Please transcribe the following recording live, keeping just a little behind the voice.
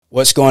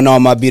What's going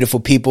on, my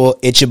beautiful people?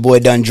 It's your boy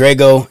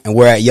Drago, and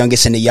we're at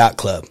Youngest in the Yacht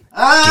Club.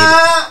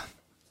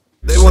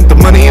 They want the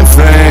money and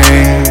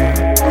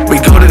fame. We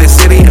go to the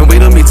city and we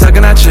don't be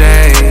tucking our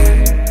chain.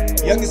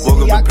 Youngest in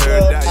the Yacht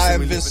Club. I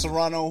am Vince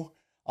Serrano.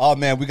 Oh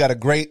man, we got a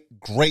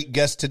great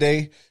guest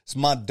today. It's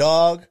my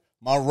dog,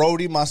 my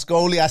roadie, my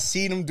Scully. I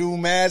seen him do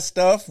mad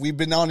stuff. We've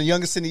been on the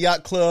Youngest in the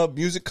Yacht Club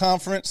music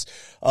conference.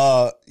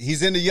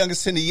 He's in the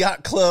Youngest in the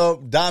Yacht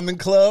Club, Diamond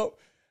Club.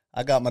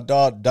 I got my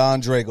dog,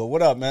 Don Drago.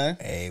 What up, man?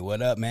 Hey, what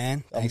up,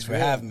 man? Thanks for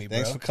having me, bro.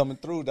 Thanks for coming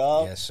through,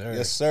 dog. Yes, sir.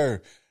 Yes,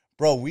 sir.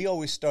 Bro, we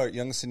always start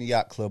Youngest in the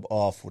Yacht Club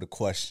off with a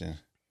question.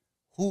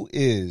 Who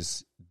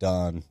is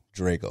Don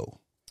Drago?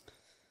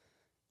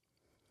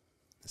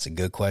 That's a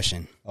good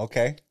question.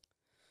 Okay.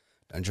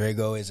 Don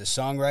Drago is a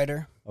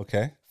songwriter.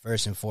 Okay.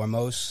 First and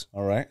foremost.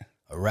 All right.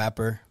 A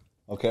rapper.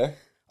 Okay.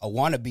 A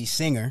wannabe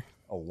singer.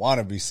 A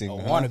wannabe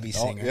singer. A wannabe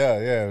singer.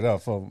 Yeah.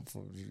 No,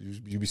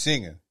 you be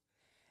singing.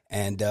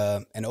 And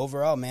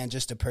overall, man,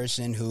 just a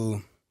person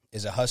who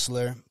is a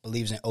hustler,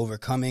 believes in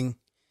overcoming,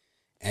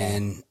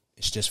 and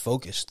is just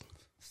focused.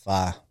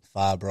 Fire,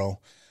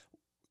 bro.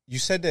 You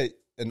said that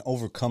an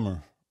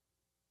overcomer.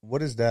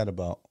 What is that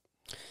about?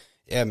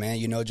 Yeah, man,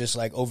 just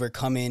like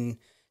overcoming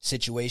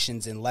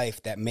situations in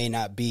life that may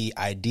not be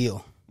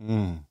ideal.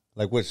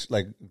 Like which?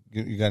 Like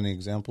you got any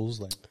examples?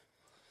 Like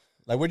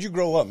where'd you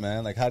grow up,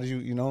 man? Like how did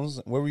you?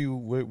 Where were you?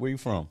 Where you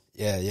from?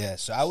 Yeah.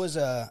 So I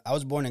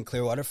was born in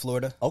Clearwater,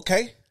 Florida.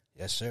 Okay.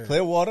 Yes, sir.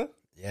 Clearwater?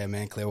 Yeah,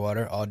 man,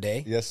 Clearwater all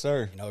day. Yes,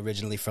 sir.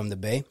 Originally from the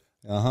Bay.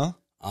 Uh-huh.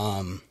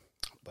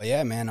 But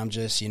yeah, man, I'm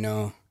just,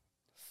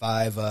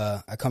 five,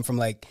 I come from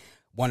like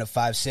one of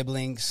five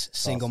siblings,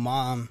 single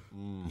mom,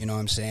 you know what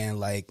I'm saying?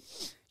 Like,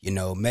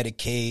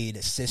 Medicaid,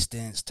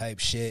 assistance type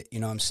shit, you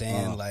know what I'm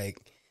saying? Like,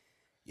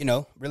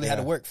 really had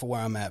to work for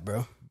where I'm at,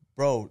 bro.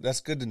 Bro,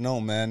 that's good to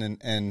know, man.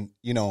 And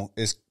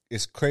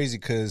it's crazy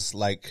because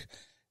like,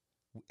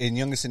 in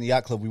Youngest in the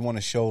Yacht Club, we want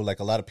to show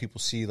like a lot of people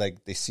see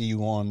like they see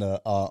you on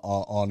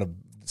the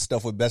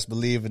stuff with Best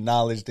Believe and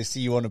Knowledge. They see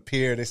you on the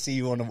pier. They see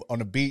you on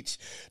the beach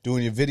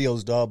doing your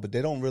videos, dog. But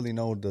they don't really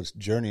know the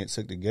journey it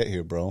took to get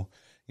here, bro.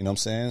 You know what I'm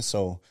saying?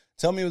 So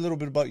tell me a little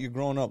bit about you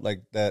growing up,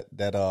 like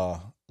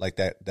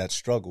that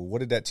struggle. What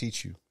did that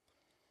teach you?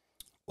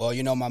 Well,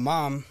 my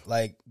mom,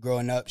 like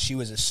growing up, she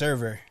was a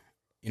server.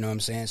 You know what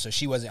I'm saying? So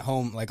she wasn't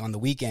home like on the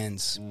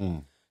weekends.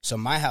 So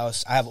my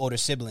house, I have older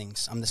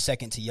siblings. I'm the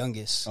second to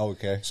youngest. Oh,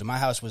 okay. So my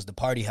house was the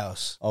party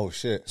house. Oh,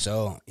 shit.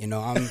 So,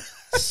 I'm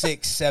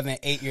 6, 7,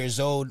 8 years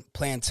old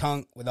playing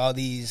tunk with all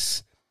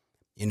these,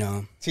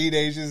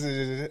 teenagers.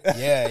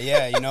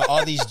 Yeah.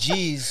 All these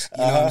G's,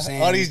 you know what I'm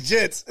saying? All these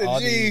jits and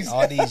G's.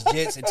 All these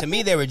jits. And to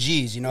me, they were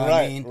G's, you know what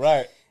I mean?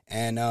 Right.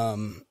 And,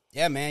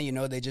 yeah,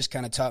 man, they just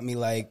kind of taught me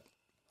like,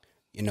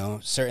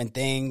 certain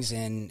things.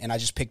 And I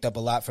just picked up a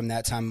lot from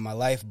that time in my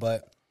life.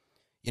 But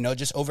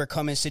just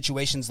overcoming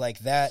situations like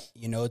that,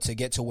 to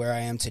get to where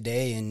I am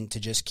today and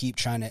to just keep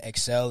trying to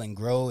excel and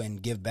grow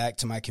and give back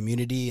to my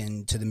community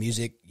and to the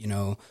music,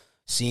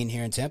 scene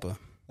here in Tampa.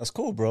 That's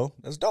cool, bro.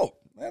 That's dope.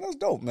 Man, that's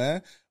dope,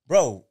 man.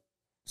 Bro,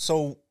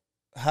 so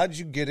how did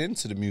you get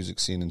into the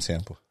music scene in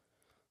Tampa?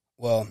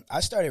 Well,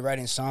 I started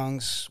writing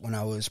songs when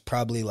I was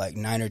probably like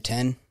 9 or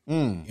 10, you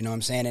know what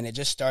I'm saying? And it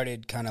just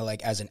started kind of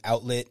like as an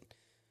outlet.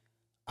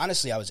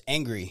 Honestly, I was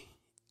angry,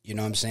 you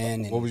know what I'm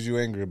saying? And what was you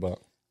angry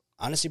about?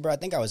 honestly, bro, I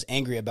think I was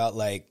angry about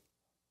like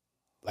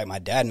my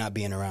dad not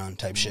being around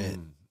type shit.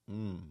 You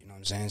know what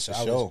I'm saying? So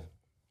I was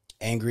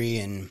angry,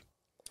 and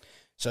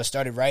so I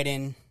started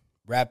writing,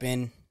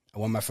 rapping. I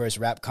won my first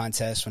rap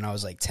contest when I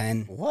was like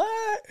 10.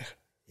 What?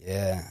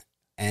 Yeah.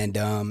 And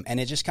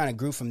it just kind of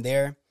grew from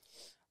there.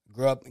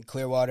 Grew up in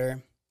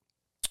Clearwater,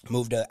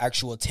 moved to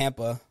actual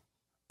Tampa,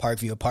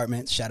 Parkview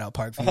Apartments. Shout out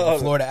Parkview,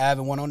 Florida Ave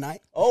and 109.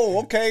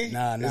 Oh, okay.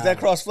 Nah. Is that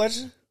Cross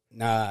Fletcher?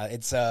 Nah,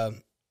 it's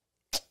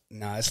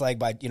it's like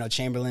by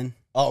Chamberlain.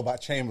 Oh, by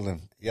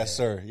Chamberlain. Yes,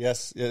 sir.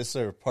 Yes,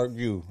 sir.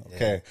 Parkview.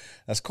 Okay,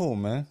 that's cool,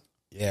 man.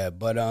 Yeah,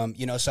 but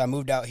so I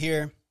moved out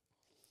here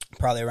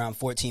probably around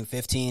 14,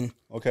 15.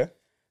 Okay.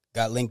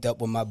 Got linked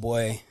up with my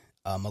boy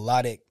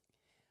Melodic,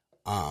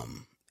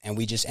 and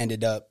we just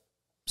ended up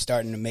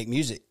starting to make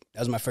music. That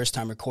was my first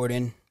time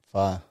recording.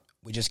 Fine.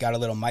 We just got a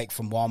little mic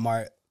from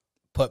Walmart,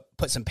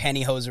 put some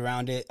pantyhose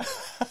around it,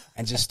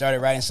 and just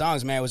started writing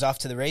songs. Man, it was off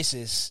to the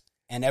races,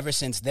 and ever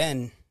since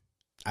then,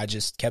 I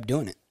just kept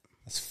doing it.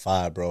 That's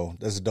fire, bro.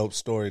 That's a dope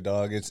story,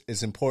 dog.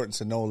 It's important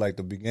to know like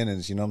the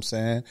beginnings. You know what I'm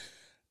saying?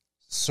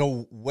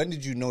 So when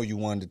did you know you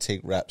wanted to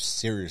take rap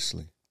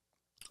seriously?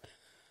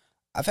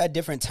 I've had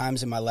different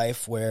times in my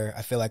life where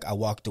I feel like I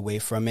walked away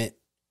from it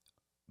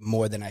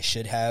more than I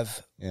should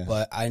have. Yeah.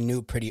 But I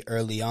knew pretty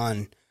early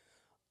on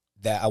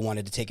that I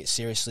wanted to take it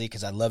seriously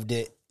because I loved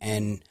it.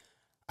 And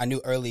I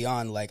knew early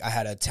on, like, I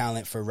had a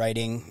talent for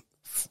writing,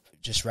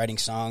 just writing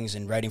songs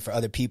and writing for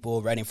other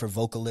people, writing for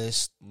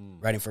vocalists,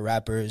 writing for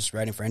rappers,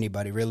 writing for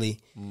anybody, really.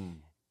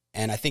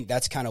 And I think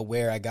that's kind of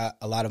where I got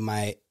a lot of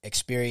my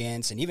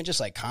experience and even just,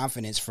 like,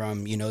 confidence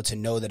from, to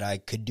know that I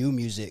could do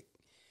music,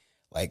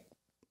 like,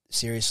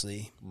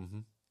 seriously.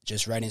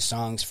 just writing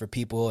songs for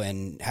people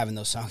and having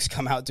those songs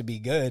come out to be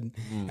good.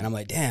 And I'm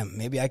like, damn,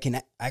 maybe I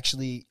can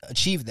actually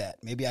achieve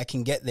that. Maybe I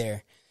can get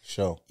there.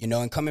 Sure. You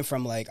know, and coming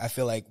from like, I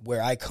feel like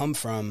where I come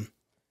from,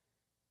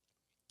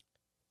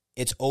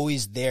 it's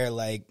always there.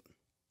 Like,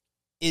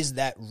 is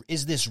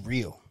this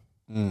real?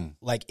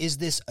 Like, is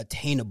this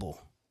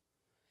attainable?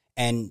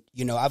 And,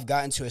 you know, I've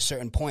gotten to a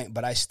certain point,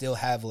 but I still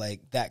have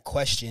like that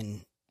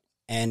question.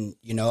 And,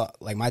 you know,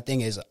 like my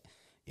thing is,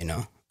 you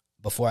know,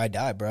 before I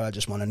die, bro, I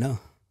just want to know.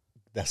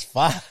 That's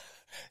fine.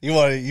 You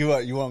want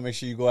to make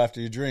sure you go after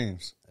your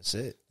dreams. That's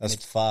it.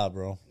 That's fine,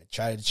 bro.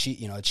 Try to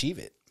achieve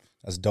it.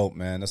 That's dope,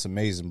 man. That's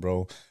amazing,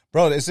 bro.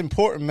 Bro, it's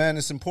important, man.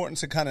 It's important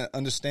to kind of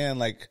understand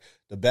like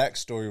the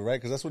backstory, right?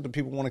 Because that's what the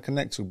people want to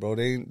connect to, bro.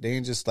 They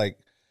ain't just like,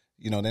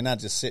 you know, they're not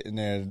just sitting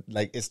there.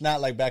 Like, it's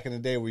not like back in the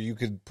day where you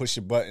could push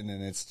a button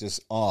and it's just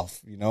off,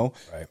 you know?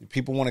 Right.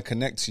 People want to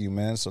connect to you,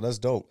 man. So that's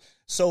dope.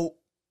 So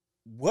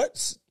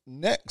what's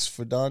next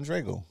for Don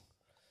Drago?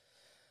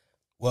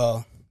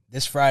 Well,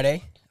 this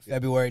Friday,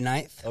 February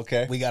 9th,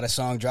 okay, we got a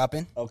song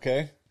dropping.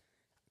 Okay.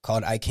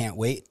 Called I Can't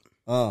Wait.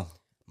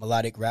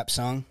 Melodic rap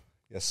song.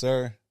 Yes,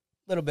 sir.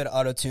 A little bit of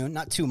auto-tune,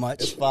 not too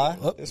much. It's fine.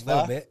 It's a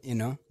little bit, you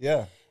know?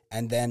 Yeah.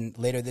 And then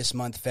later this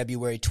month,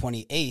 February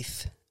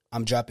 28th,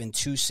 I'm dropping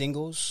 2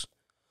 singles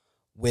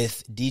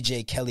with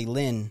DJ Kelly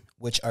Lynn,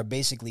 which are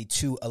basically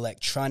 2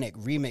 electronic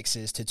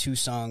remixes to 2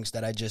 songs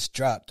that I just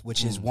dropped,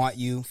 which is Want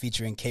You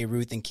featuring K.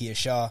 Ruth and Kia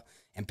Shaw,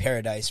 and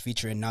Paradise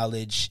featuring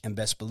Knowledge and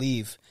Best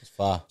Believe. It's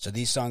fine. So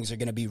these songs are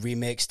going to be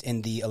remixed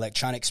in the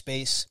electronic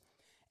space.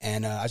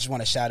 And I just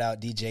want to shout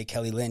out DJ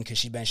Kelly Lynn because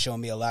she's been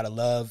showing me a lot of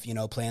love, you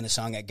know, playing the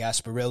song at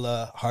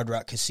Gasparilla, Hard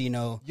Rock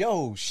Casino.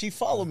 Yo, she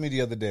followed me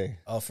the other day.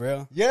 Oh, for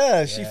real?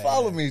 Yeah, she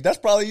followed me. That's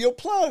probably your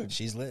plug.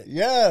 She's lit.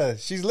 Yeah,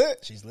 she's lit.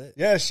 She's lit.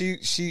 Yeah, she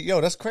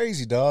yo, that's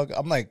crazy, dog.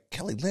 I'm like,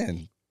 Kelly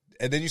Lynn.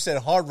 And then you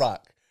said Hard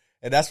Rock.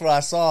 And that's what I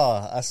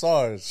saw. I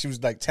saw her. She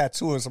was like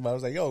tattooing somebody. I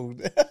was like, yo.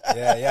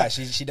 yeah.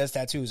 She does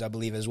tattoos, I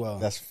believe, as well.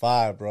 That's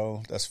fire,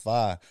 bro. That's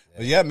fire. Yeah.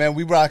 But yeah, man,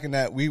 we rocking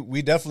that.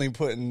 We definitely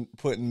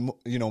putting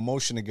you know,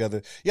 motion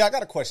together. Yeah, I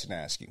got a question to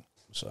ask you.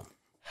 What's up?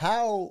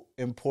 How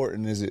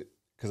important is it?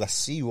 Because I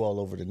see you all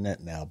over the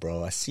net now,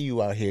 bro. I see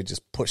you out here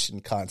just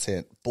pushing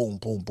content, boom,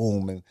 boom,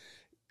 boom. And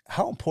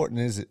how important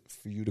is it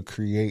for you to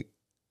create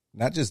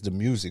not just the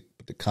music,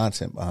 but the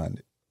content behind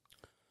it?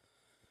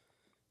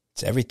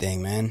 It's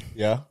everything, man.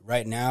 Yeah.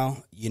 Right now,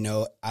 you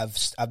know, I've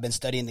been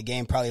studying the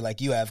game probably like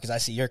you have because I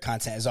see your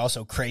content is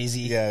also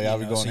crazy. Yeah, I'll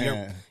be going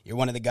so you're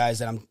one of the guys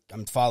that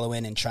I'm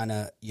following and trying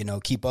to, you know,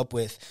 keep up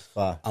with.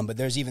 But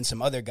there's even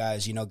some other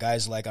guys, you know,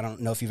 guys like, I don't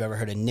know if you've ever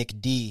heard of Nick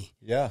D.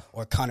 Yeah.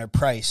 Or Connor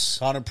Price.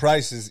 Connor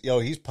Price is, yo,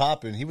 he's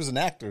popping. He was an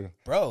actor.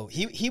 Bro,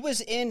 he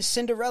was in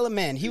Cinderella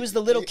Man. He was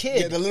the little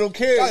kid. Yeah, the little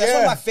kid. Dog, that's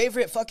one of my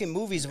favorite fucking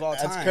movies of all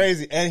time. That's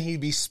crazy. And he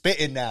be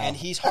spitting now. And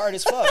he's hard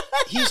as fuck.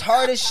 He's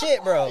hard as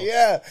shit, bro.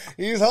 Yeah,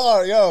 he's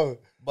hard, yo.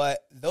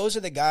 But those are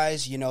the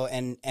guys, you know,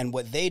 and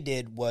what they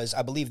did was,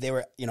 I believe they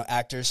were, you know,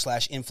 actors /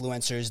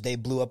 influencers. They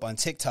blew up on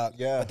TikTok.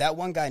 Yeah. But that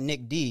one guy,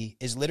 Nick D,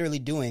 is literally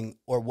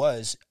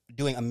was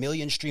doing 1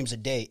 million streams a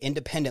day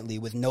independently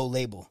with no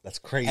label. That's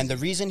crazy. And the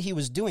reason he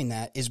was doing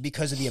that is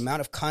because of the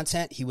amount of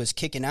content he was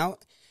kicking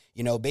out.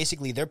 You know,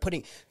 basically they're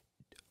putting...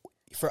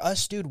 For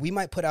us, dude, we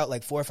might put out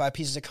like 4 or 5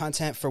 pieces of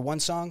content for one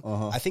song.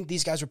 I think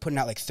these guys were putting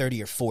out like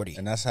 30 or 40.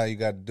 And that's how you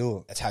got to do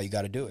it. That's how you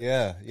got to do it.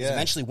 Yeah.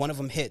 Eventually one of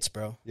them hits,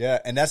 bro. Yeah,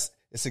 and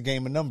it's a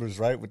game of numbers,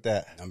 right, with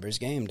that. Numbers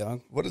game,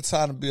 dog. What a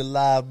time to be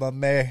alive, my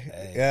man.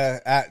 Hey.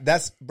 Yeah,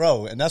 that's,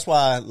 bro, and that's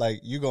why, like,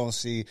 you're going to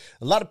see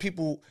a lot of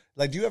people,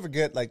 like, do you ever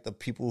get, like, the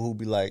people who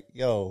be like,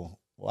 yo,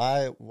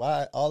 why,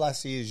 all I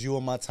see is you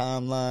on my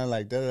timeline,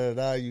 like,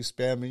 da-da-da, you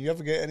spamming. You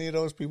ever get any of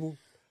those people?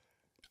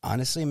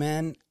 Honestly,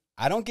 man,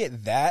 I don't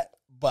get that.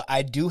 But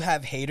I do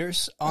have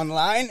haters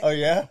online. Oh,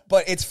 yeah?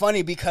 But it's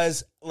funny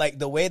because, like,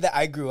 the way that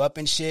I grew up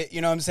and shit,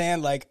 you know what I'm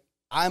saying? Like,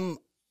 I'm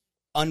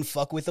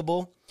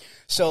unfuckwithable.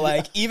 So,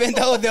 like, even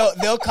though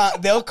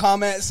they'll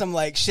comment some,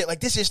 like, shit, like,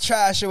 this is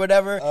trash or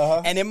whatever.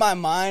 And in my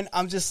mind,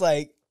 I'm just,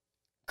 like,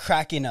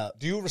 cracking up.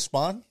 Do you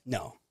respond?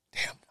 No.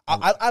 Damn.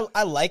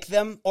 I like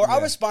them, or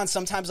I'll respond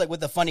sometimes like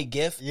with a funny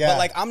gif, but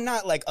like I'm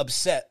not like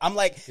upset. I'm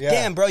like,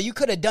 damn, bro, you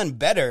could have done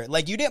better.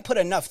 Like you didn't put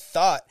enough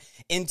thought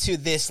into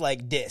this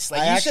like diss.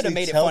 Like you should have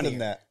made it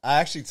funnier. I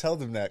actually tell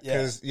them that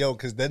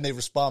because then they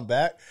respond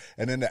back,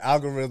 and then the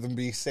algorithm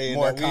be saying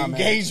more that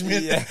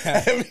engagement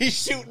and be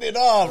shooting it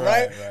off,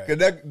 right?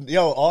 Because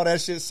all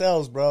that shit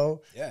sells,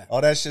 bro. Yeah, all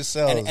that shit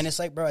sells. And it's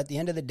like, bro, at the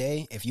end of the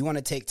day, if you want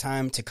to take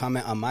time to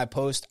comment on my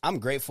post, I'm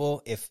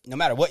grateful. If no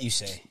matter what you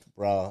say.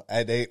 Bro,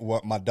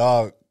 my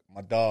dog,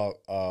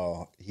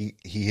 he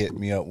hit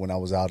me up when I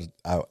was out.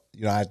 I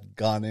had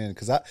gone in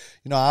because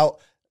I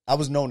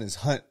was known as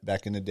Hunt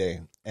back in the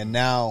day, and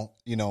now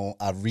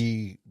I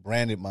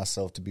rebranded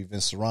myself to be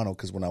Vince Serrano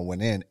because when I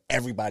went in,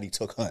 everybody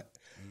took Hunt.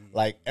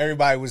 Like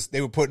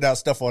they were putting out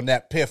stuff on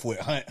that piff with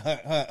Hunt.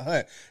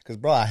 Because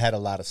bro, I had a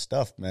lot of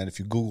stuff, man. If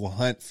you Google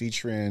Hunt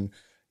featuring,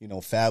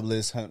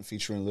 Fabulous, Hunt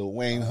featuring Lil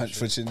Wayne, Hunt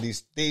featuring these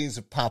things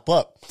that pop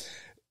up.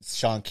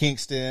 Sean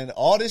Kingston,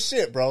 all this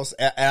shit, bro.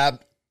 And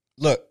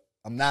look,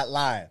 I'm not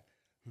lying.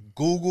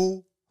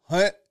 Google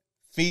Hunt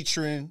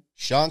featuring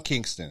Sean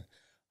Kingston.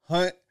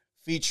 Hunt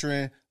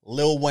featuring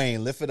Lil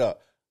Wayne. Lift it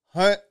up.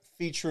 Hunt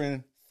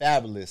featuring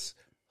Fabulous.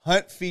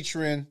 Hunt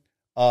featuring,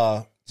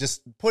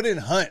 just put in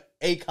Hunt,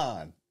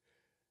 Akon.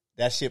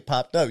 That shit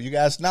popped up. You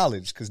guys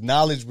Knowledge, because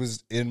Knowledge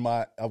was in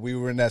my, we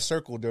were in that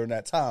circle during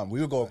that time. We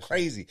were going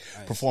crazy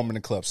performing in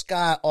the club.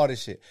 Sky, all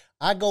this shit.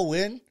 I go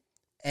in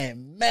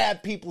and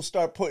mad people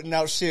start putting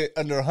out shit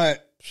under Hunt.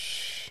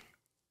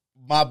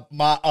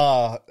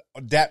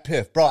 Dat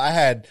Piff. Bro, I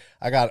had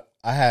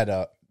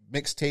a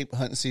mixtape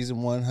Hunting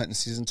Season 1, Hunting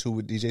Season 2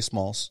 with DJ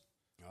Smalls.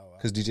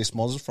 Because DJ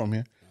Smalls is from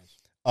here.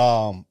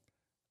 Nice.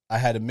 I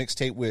had a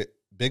mixtape with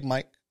Big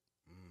Mike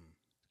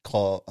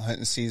called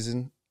Hunting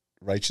Season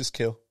Righteous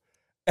Kill.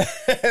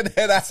 and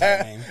then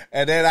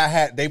I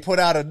had they put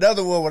out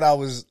another one when I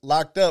was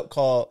locked up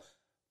called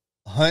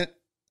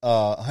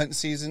Hunting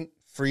Season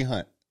Free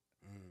Hunt.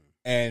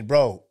 And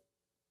bro,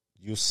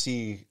 you'll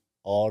see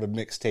all the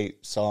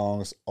mixtape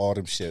songs, all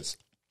them shits.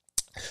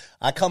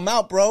 I come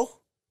out, bro.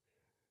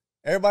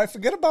 Everybody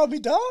forget about me,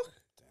 dog.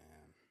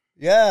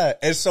 Yeah,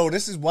 and so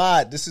this is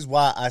why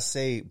I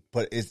say,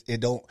 but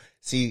it don't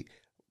see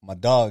my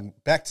dog.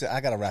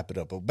 I gotta wrap it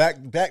up, but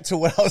back to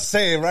what I was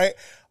saying, right?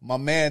 My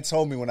man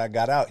told me when I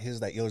got out, he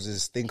was like, "Yo, there's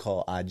this thing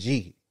called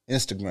IG,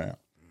 Instagram,"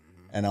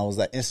 and I was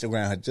like,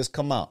 Instagram had just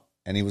come out,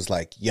 and he was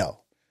like, "Yo,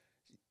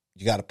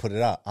 you got to put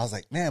it out." I was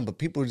like, "Man, but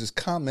people are just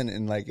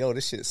commenting like, yo,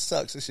 this shit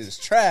sucks, this shit is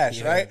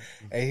trash, right?"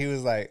 And he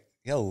was like,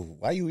 "Yo,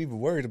 why you even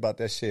worried about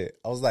that shit?"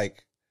 I was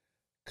like,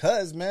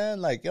 "Cause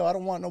man, like, yo, I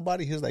don't want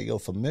nobody." He was like, "Yo,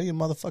 if a million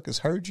motherfuckers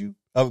heard you,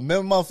 a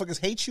million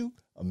motherfuckers hate you,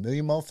 a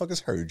million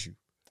motherfuckers heard you."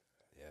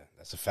 Yeah,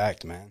 that's a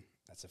fact, man.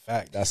 That's a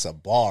fact. That's a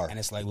bar. And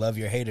it's like, love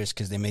your haters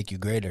because they make you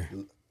greater.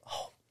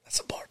 Oh, that's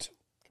a bar too.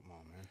 Come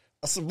on, man.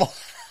 That's a bar.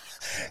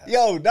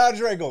 Yo, Don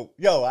Drago.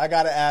 Yo, I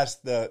gotta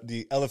ask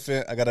the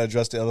elephant. I gotta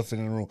address the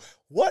elephant in the room.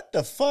 What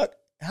the fuck?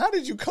 How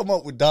did you come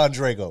up with Don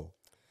Drago?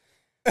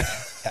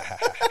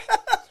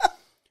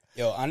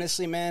 Yo,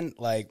 honestly, man,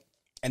 like,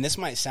 and this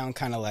might sound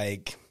kind of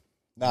like,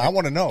 nah, I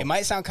want to know. It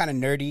might sound kind of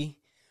nerdy,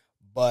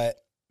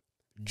 but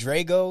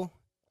Drago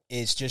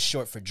is just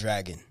short for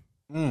dragon.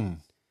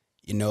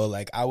 You know,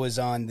 like I was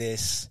on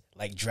this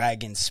like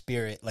dragon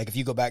spirit. Like if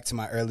you go back to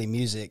my early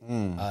music,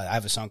 I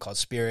have a song called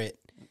Spirit.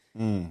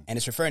 And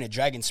it's referring to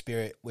dragon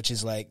spirit, which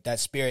is like that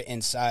spirit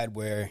inside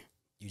where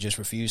you just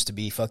refuse to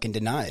be fucking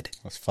denied.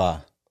 That's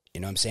fire.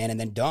 You know what I'm saying? And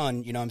then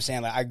Don, you know what I'm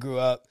saying? Like I grew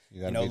up,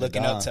 you know,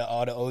 looking up to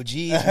all the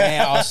OGs,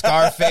 man, all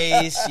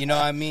Scarface, you know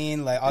what I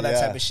mean? Like all that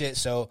type of shit.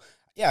 So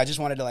yeah, I just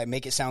wanted to like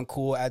make it sound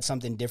cool, add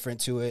something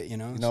different to it, you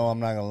know? No, I'm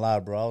not gonna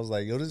lie, bro. I was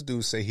like, yo, this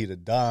dude say he the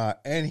Don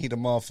and he the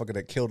motherfucker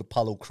that killed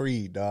Apollo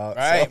Creed, dog.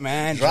 Right, so,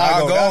 man.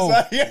 Drago.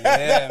 Like, yeah,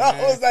 man.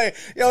 I was like,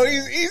 yo,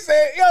 he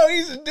said, yo,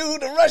 he's a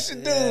dude, the Russian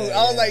dude.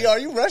 I was like, yo, are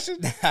you Russian?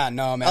 No, man.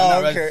 I'm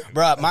not Russian.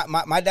 Bro,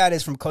 my dad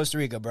is from Costa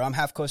Rica, bro. I'm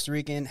half Costa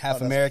Rican,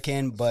 half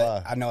American,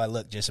 but I know I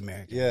look just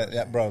American.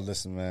 Yeah, bro,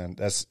 listen, man.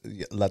 That's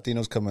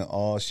Latinos come in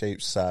all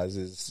shapes,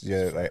 sizes,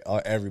 like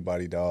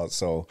everybody, dog.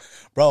 So,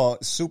 bro,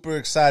 super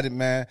excited,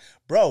 man.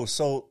 Bro,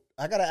 so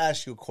I got to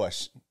ask you a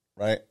question,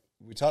 right?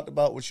 We talked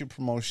about what's your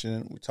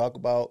promotion. We talk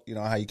about, you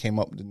know, how you came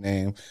up with the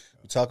name.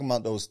 We talking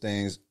about those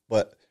things.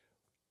 But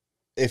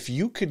if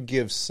you could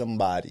give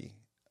somebody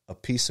a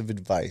piece of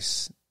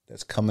advice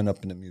that's coming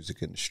up in the music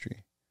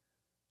industry,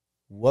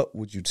 what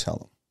would you tell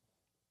them?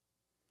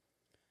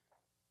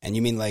 And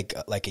you mean like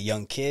a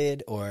young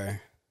kid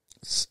or?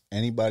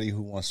 Anybody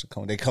who wants to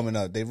come. They coming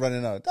up. They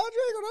running up. Don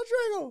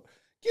Drago,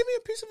 give me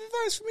a piece of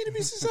advice for me to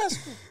be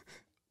successful.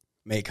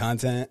 Make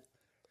content.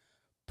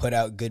 Put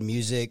out good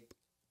music,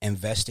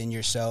 invest in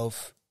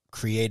yourself,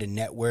 create a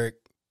network,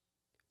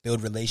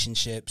 build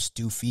relationships,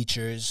 do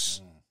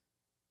features.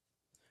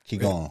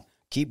 Keep going.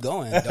 Keep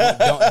going.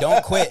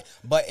 Don't quit.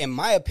 But in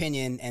my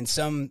opinion, and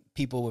some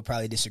people would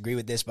probably disagree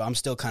with this, but I'm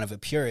still kind of a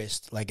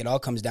purist. Like it all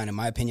comes down, in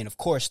my opinion, of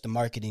course, the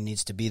marketing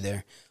needs to be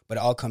there, but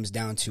it all comes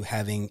down to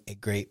having a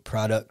great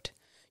product.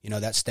 You know,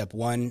 that's step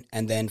one.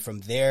 And then from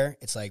there,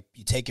 it's like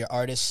you take your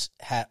artist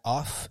hat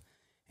off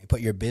and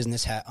put your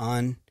business hat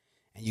on.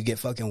 And you get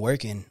fucking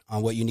working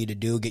on what you need to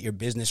do, get your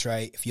business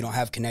right. If you don't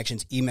have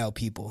connections, email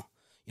people.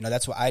 You know,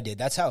 that's what I did.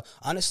 That's how,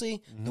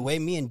 honestly, the way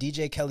me and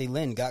DJ Kelly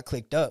Lynn got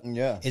clicked up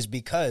is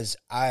because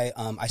I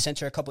sent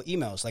her a couple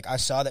emails. Like, I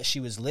saw that she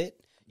was lit.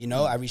 You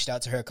know, I reached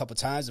out to her a couple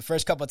times. The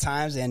first couple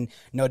times, and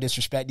no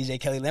disrespect, DJ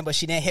Kelly Lynn, but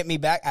she didn't hit me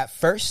back at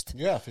first.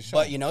 Yeah, for sure.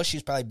 But, you know, she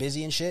was probably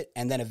busy and shit.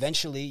 And then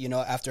eventually, you know,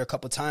 after a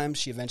couple times,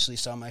 she eventually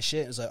saw my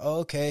shit. It was like, oh,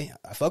 okay,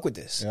 I fuck with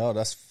this. Yo,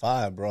 that's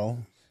fire, bro.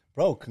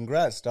 Bro,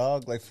 congrats,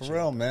 dog. Like for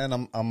real,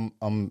 man.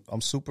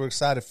 I'm super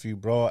excited for you,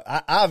 bro.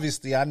 I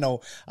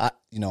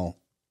know,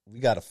 we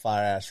got a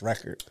fire ass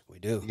record. We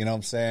do. You know what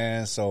I'm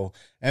saying? So,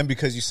 and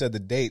because you said the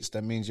dates,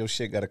 that means your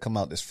shit got to come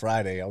out this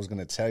Friday. I was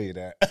gonna tell you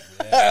that.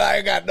 Yeah. I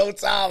ain't got no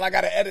time. I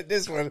gotta edit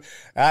this one.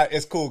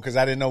 It's cool because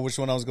I didn't know which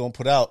one I was gonna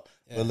put out.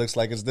 Yeah. But it looks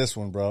like it's this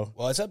one, bro.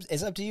 Well, it's up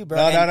to you, bro.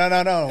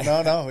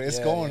 No. It's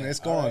going. It's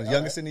going.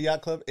 Youngest in the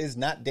Yacht Club is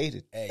not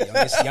dated. Hey,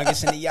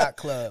 youngest in the Yacht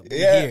Club.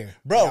 Yeah, here.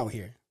 bro. Out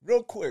here.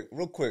 real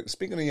quick.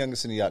 Speaking of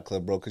Youngest in the Yacht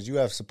Club, bro, because you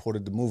have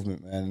supported the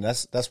movement, man. And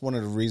that's one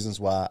of the reasons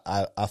why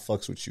I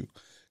fucks with you.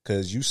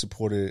 Because you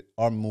supported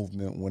our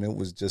movement when it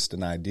was just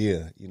an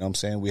idea. You know what I'm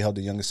saying? We held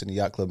the Youngest in the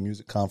Yacht Club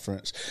music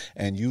conference,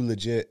 and you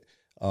legit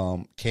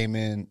came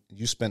in,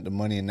 you spent the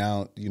money, and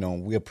now, you know,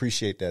 we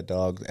appreciate that,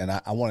 dog. And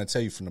I want to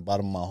tell you from the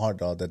bottom of my heart,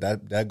 dog,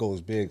 that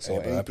goes big.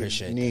 So bro, I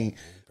appreciate you need,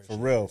 for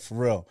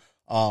real.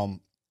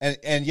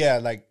 And yeah,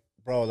 like,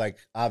 bro, like,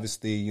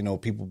 obviously, you know,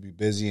 people be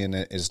busy and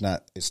it's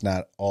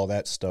not all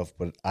that stuff.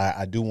 But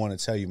I do want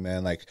to tell you,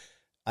 man, like,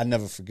 I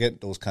never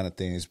forget those kind of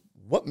things.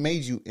 What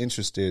made you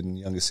interested in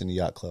Youngest in the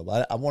Yacht Club?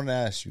 I want to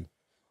ask you.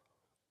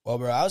 Well,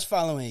 bro, I was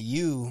following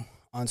you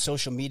on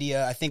social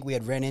media. I think we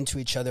had ran into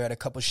each other at a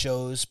couple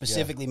shows,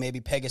 specifically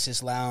maybe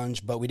Pegasus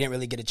Lounge, but we didn't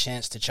really get a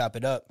chance to chop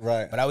it up.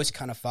 Right. But I always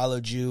kind of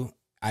followed you.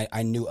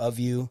 I knew of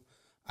you.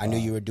 I knew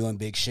you were doing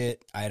big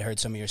shit. I had heard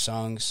some of your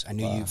songs. I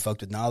knew you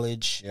fucked with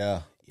knowledge.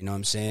 Yeah. You know what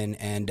I'm saying?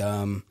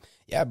 And,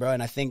 yeah, bro,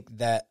 and I think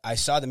that I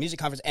saw the music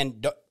conference,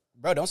 and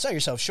bro, don't sell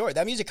yourself short.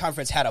 That music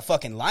conference had a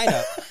fucking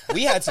lineup.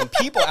 We had some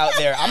people out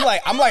there. I'm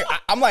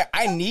like,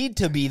 I need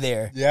to be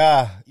there.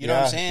 Yeah. You know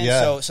what I'm saying?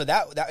 Yeah. So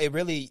that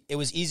it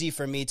was easy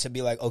for me to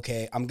be like,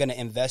 okay, I'm going to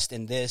invest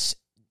in this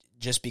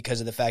just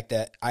because of the fact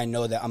that I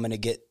know that I'm going to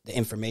get the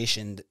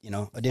information, you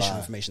know, additional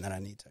information that I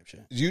need type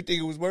shit. Do you think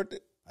it was worth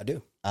it? I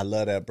do. I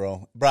love that,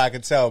 bro. Bro, I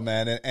can tell,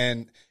 man.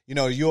 And you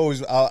know, you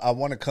always, I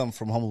want to come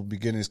from humble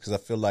beginnings because I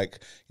feel like,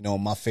 you know,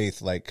 my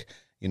faith, like,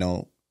 you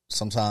know,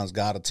 sometimes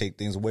God will take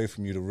things away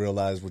from you to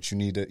realize what you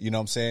need to, you know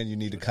what I'm saying? You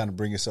need to kind of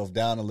bring yourself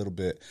down a little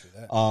bit.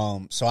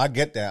 So I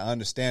get that. I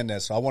understand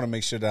that. So I want to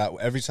make sure that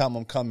every time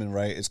I'm coming,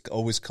 right, it's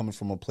always coming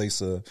from a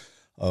place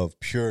of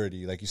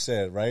purity, like you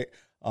said, right?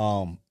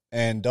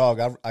 And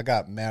dog, I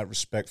got mad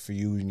respect for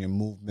you and your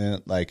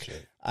movement. Like,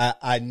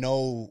 I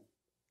know,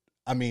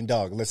 I mean,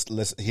 dog,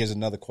 let's here's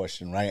another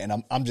question, right?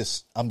 And I'm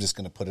just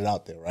gonna put it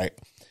out there, right?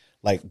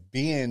 Like,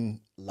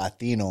 being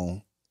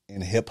Latino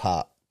in hip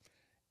hop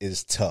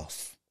is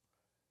tough.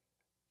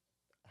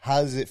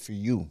 How is it for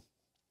you?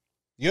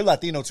 You're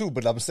Latino too,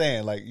 but I'm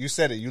saying, like, you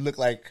said it, you look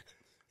like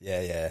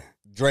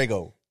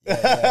Drago.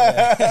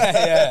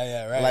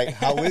 Yeah, right. Like,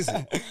 how is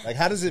it? Like,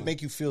 how does it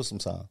make you feel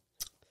sometimes?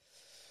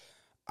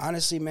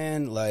 Honestly,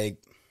 man, like,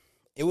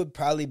 it would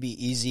probably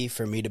be easy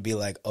for me to be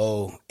like,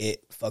 oh,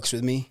 it fucks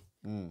with me.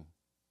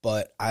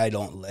 But I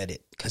don't let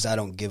it because I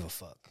don't give a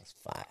fuck. That's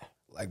fire.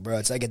 Like, bro,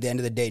 it's like at the end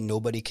of the day,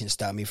 nobody can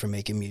stop me from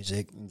making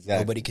music. Exactly.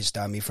 Nobody can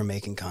stop me from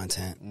making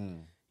content.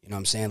 You know what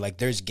I'm saying? Like,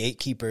 there's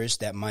gatekeepers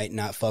that might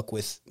not fuck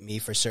with me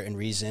for certain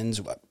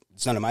reasons.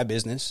 It's none of my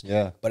business.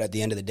 Yeah. But at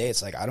the end of the day,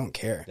 it's like, I don't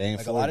care.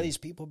 Like, a lot of these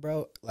people,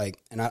 bro, like,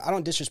 and I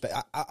don't disrespect.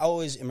 I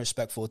always am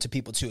respectful to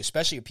people too,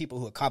 especially people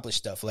who accomplish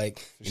stuff.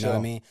 Like, you know what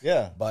I mean?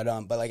 Yeah. But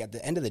like, at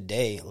the end of the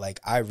day, like,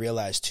 I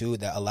realize too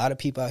that a lot of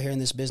people out here in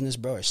this business,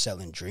 bro, are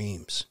selling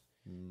dreams.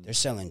 They're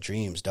selling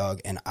dreams,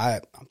 dog. And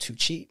I'm too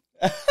cheap.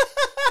 I'm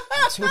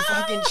too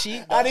fucking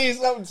cheap, dog. I need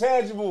something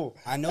tangible.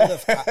 I know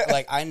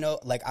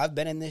I've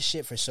been in this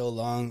shit for so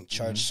long,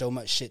 charged so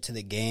much shit to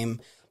the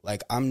game.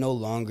 Like, I'm no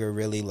longer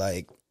really,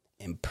 like,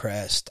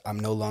 impressed. I'm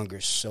no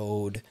longer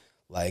sold.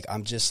 Like,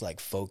 I'm just, like,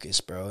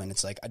 focused, bro. And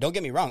it's like, don't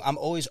get me wrong, I'm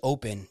always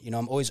open. You know,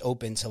 I'm always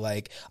open to,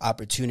 like,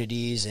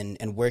 opportunities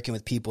and working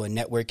with people and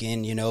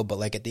networking, you know. But,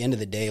 like, at the end of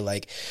the day,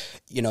 like,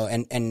 you know,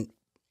 and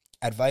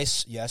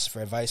advice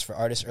for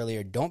artists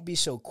earlier, don't be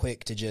so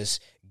quick to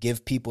just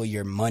give people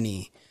your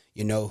money,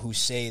 you know, who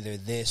say they're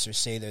this or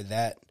say they're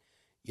that.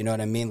 You know what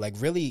I mean? Like,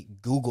 really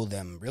Google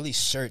them. Really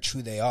search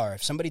who they are.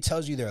 If somebody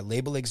tells you they're a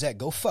label exec,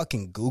 go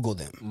fucking Google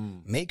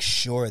them. Make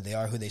sure they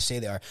are who they say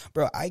they are.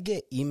 Bro, I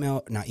get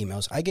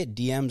I get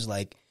DMs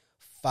like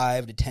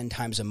 5 to 10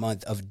 times a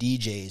month of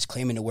DJs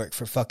claiming to work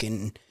for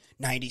fucking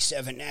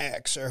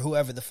 97X or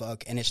whoever the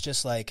fuck. And it's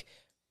just like,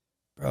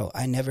 bro,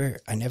 I never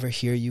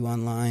hear you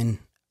online.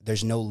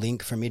 There's no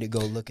link for me to go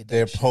look at that.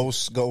 Their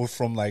posts go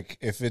from, like,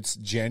 if it's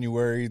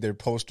January, their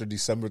posts are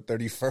December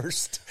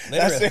 31st.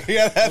 That's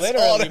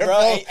literally,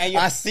 bro. And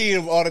I see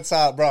them all the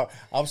time, bro.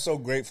 I'm so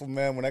grateful,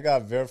 man. When I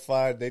got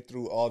verified, they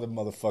threw all the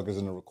motherfuckers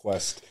in the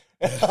request.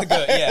 Good,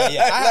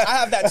 yeah. I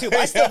have that too, but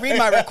I still read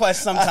my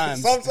requests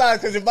sometimes.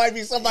 Sometimes, because it might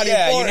be somebody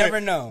important. You never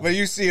know. But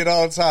you see it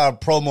all the time.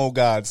 Promo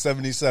God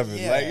 77.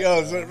 Yeah, like,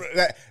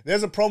 yo,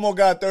 there's a promo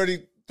God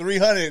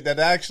 300 that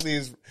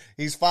actually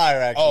he's fire,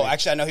 actually. Oh,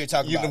 actually, I know who you're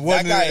talking about.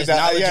 That guy is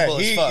knowledgeable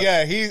as fuck.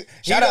 Yeah,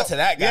 shout out to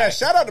that guy. Yeah,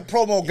 shout out to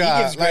Promo Guy.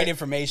 He gives great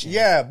information.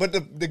 Yeah, but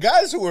the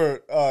guys who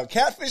were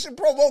catfishing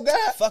Promo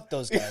Guy, fuck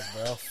those guys,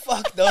 bro.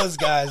 Fuck those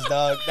guys,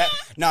 dog.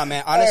 Nah,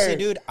 man. Honestly,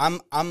 dude, I'm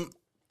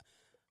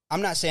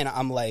not saying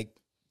I'm like,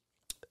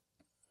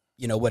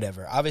 you know,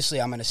 whatever. Obviously,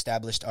 I'm an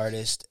established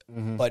artist,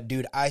 but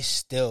dude, I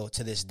still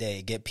to this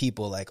day get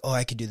people like, oh,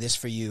 I could do this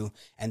for you,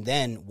 and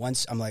then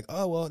once I'm like,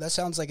 oh, well, that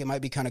sounds like it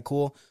might be kind of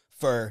cool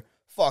for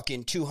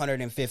fucking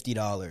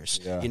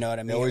 $250. Yeah. You know what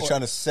I mean? They're always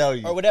trying to sell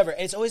you or whatever.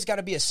 It's always got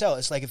to be a sell.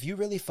 It's like, if you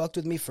really fucked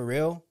with me for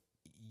real,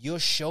 you'll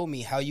show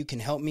me how you can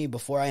help me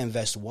before I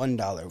invest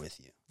 $1 with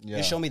you. Yeah.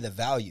 You'll show me the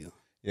value.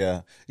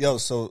 Yeah. Yo,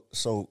 so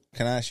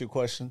can I ask you a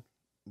question?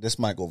 This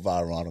might go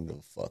viral. I don't give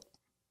a fuck.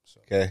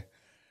 Okay.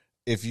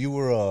 If you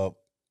were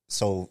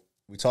so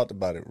we talked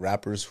about it,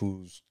 rappers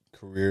whose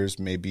careers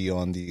may be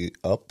on the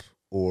up,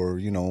 or,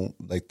 you know,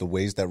 like the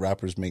ways that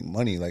rappers make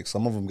money. Like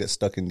some of them get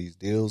stuck in these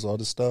deals, all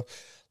this stuff.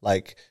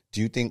 Like,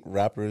 do you think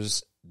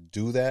rappers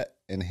do that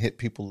and hit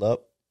people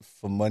up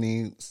for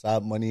money,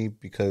 side money?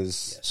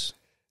 Because yes.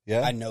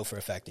 Yeah, I know for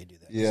a fact they do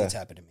that. Yeah. It's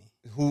happened to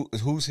me.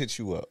 Who's hit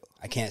you up?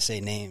 I can't say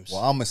names.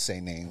 Well, I'm gonna say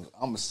names.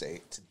 I'm gonna say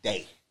it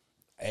today.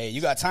 Hey,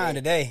 you got time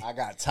today. I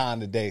got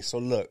time today. So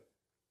look,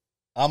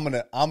 I'm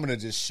gonna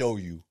just show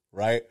you,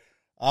 right?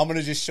 I'm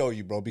gonna just show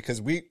you, bro,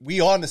 because we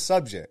on the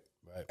subject,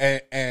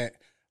 right? And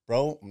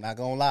bro, I'm not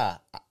gonna lie,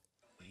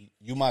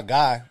 you my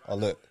guy. Oh,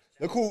 look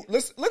who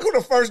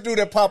the first dude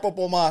that pop up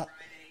on my.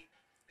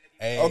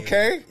 Hey,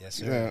 okay, yes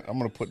sir. Yeah, I'm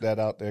gonna put that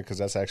out there because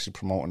that's actually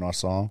promoting our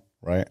song,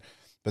 right?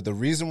 But the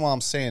reason why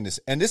I'm saying this,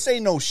 and this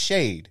ain't no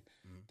shade,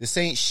 this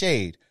ain't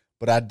shade,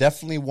 but I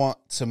definitely want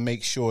to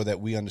make sure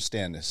that we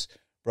understand this,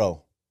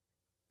 bro.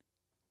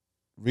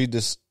 Read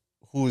this.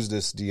 Who is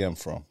this DM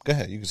from? Go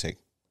ahead, you can take.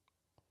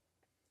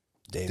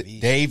 Dave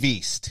East. Dave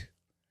East.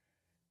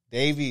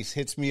 Dave East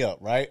hits me up,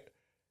 right?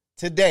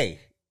 Today.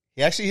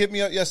 He actually hit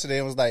me up yesterday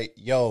and was like,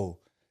 yo,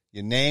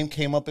 your name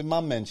came up in my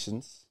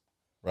mentions,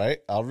 right?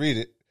 I'll read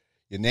it.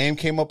 Your name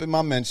came up in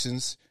my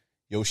mentions.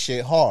 Yo,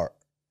 shit hard.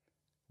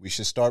 We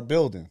should start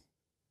building.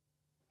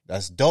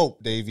 That's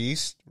dope, Dave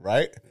East,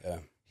 right? Yeah.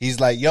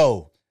 He's like,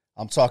 yo,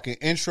 I'm talking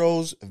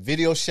intros,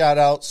 video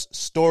shout-outs,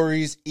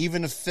 stories,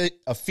 even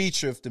a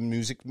feature if the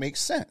music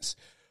makes sense.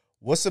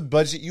 What's the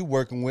budget you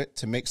working with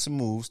to make some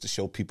moves to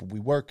show people we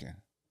working?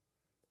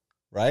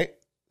 Right?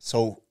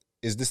 So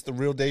is this the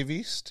real Dave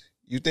East,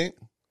 you think?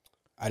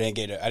 I didn't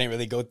get it. I didn't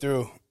really go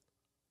through.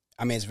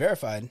 I mean, it's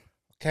verified.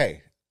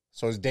 Okay.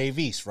 So it's Dave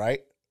East,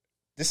 right?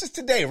 This is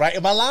today, right?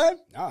 Am I lying?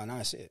 No,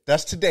 I see it.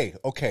 That's today.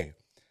 Okay.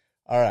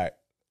 All right.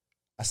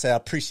 I say I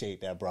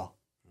appreciate that, bro.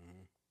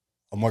 Mm-hmm.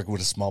 I'm working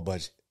with a small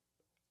budget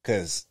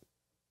because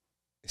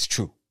it's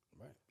true.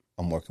 Right.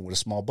 I'm working with a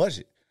small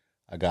budget.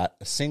 I got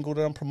a single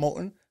that I'm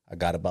promoting. I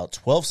got about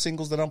 12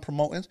 singles that I'm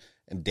promoting.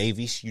 And Dave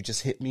East, you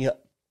just hit me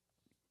up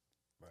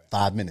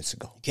 5 minutes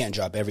ago. You can't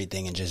drop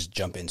everything and just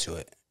jump into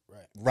it.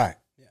 Right.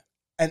 Yeah.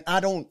 And I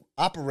don't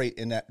operate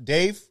in that.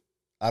 Dave,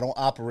 I don't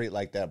operate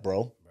like that,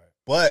 bro. Right.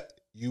 But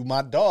you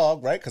my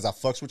dog, right? Because I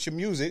fucks with your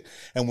music.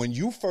 And when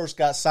you first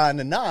got signed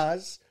to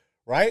Nas,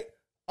 right,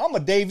 I'm a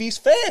Dave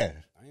East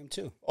fan. I am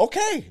too.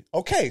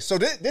 Okay. So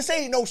this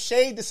ain't no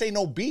shade. This ain't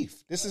no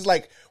beef. This is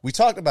like, we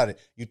talked about it.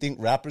 You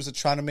think rappers are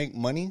trying to make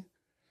money?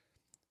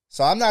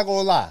 So I'm not going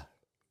to lie.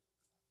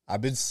 I've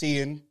been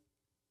seeing,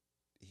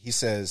 he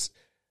says,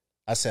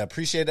 I said, I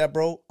appreciate that,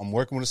 bro. I'm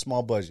working with a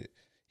small budget.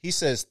 He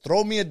says,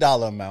 throw me a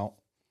dollar amount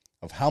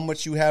of how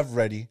much you have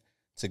ready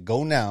to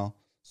go now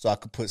so I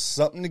could put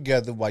something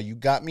together while you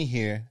got me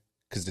here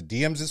because the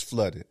DMs is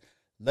flooded.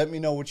 Let me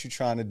know what you're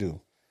trying to do.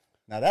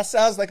 Now, that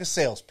sounds like a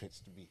sales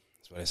pitch to me.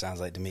 That's what it sounds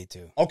like to me,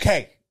 too.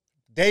 Okay.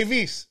 Dave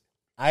East,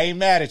 I ain't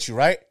mad at you,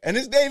 right? And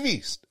it's Dave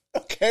East,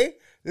 okay?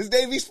 This is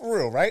Dave East for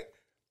real, right?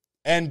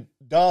 And,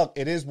 dog,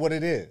 it is what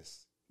it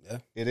is. Yeah.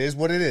 It is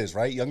what it is,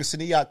 right? Youngest in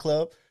the Yacht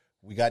Club.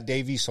 We got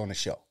Dave East on the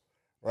show,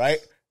 right?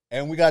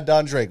 And we got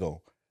Don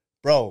Drago.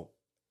 Bro,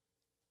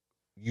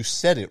 you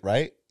said it,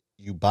 right?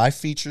 You buy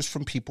features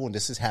from people, and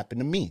this has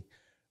happened to me.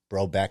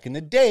 Bro, back in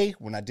the day,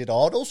 when I did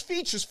all those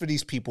features for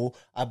these people,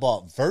 I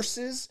bought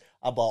verses,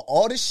 I bought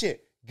all this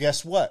shit.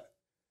 Guess what?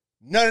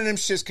 None of them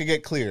shits could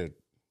get cleared.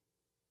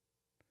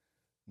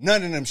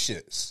 None of them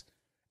shits.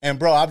 And,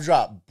 bro, I've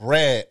dropped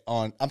bread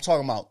on, I'm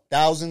talking about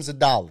thousands of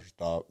dollars,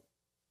 dog.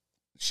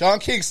 Sean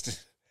Kingston,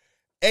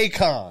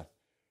 Akon,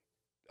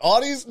 all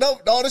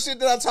the shit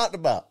that I talked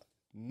about,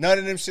 none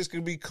of them shits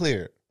could be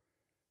cleared.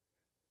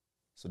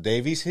 So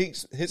Dave East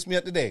hits me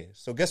up today.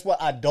 So guess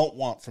what I don't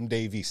want from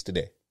Dave East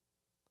today?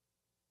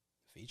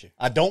 Feature.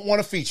 I don't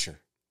want a feature.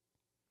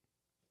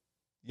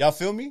 Y'all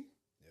feel me?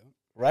 Yeah.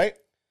 Right?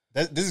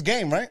 This is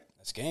game, right?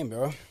 That's game,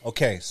 bro.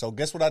 Okay, so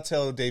guess what I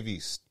tell Dave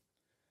East?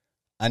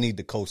 I need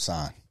the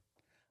cosign.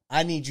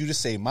 I need you to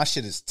say my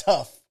shit is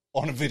tough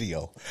on a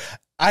video.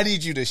 I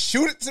need you to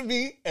shoot it to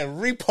me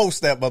and repost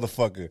that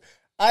motherfucker.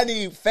 I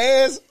need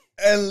fans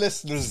and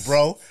listeners,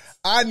 bro.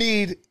 I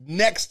need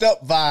next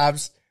up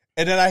vibes.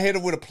 And then I hit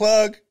him with a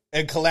plug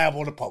and collab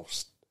on the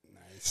post.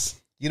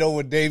 Nice. You know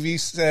what Dave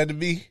East said to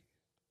me?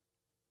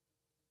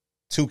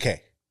 2K.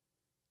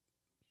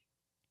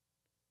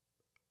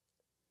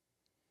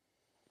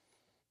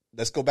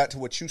 Let's go back to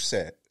what you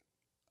said.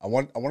 I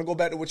want to go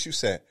back to what you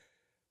said.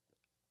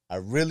 I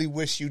really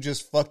wish you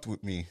just fucked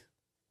with me.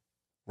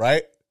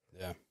 Right?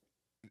 Yeah.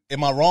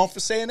 Am I wrong for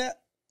saying that?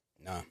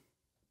 No.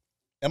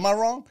 Am I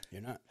wrong?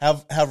 You're not.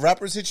 Have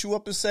rappers hit you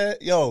up and said,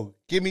 yo,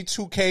 give me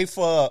 2K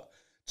for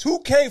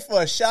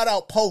a shout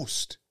out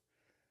post?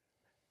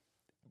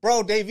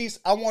 Bro, Dave East,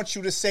 I want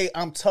you to say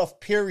I'm tough,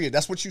 period.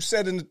 That's what you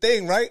said in the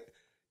thing, right?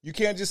 You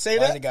can't just say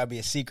Why that? it gotta be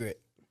a secret?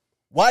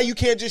 Why you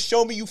can't just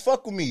show me you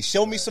fuck with me?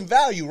 Show me some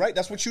value, right?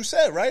 That's what you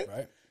said, right?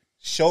 Right.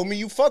 Show me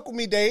you fuck with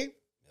me, Dave.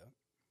 Yeah.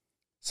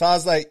 So I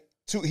was like,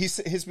 he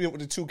hits me up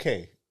with the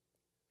 2K.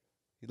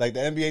 Like the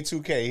NBA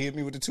 2K. He hit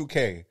me with the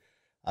 2K.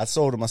 I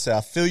told him, I said,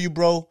 I feel you,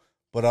 bro,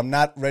 but I'm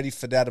not ready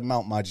for that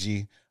amount, my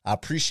G. I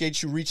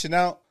appreciate you reaching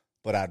out,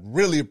 but I'd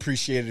really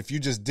appreciate it if you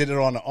just did it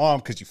on the arm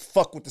because you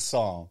fuck with the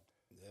song.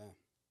 Yeah.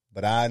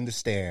 But I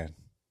understand.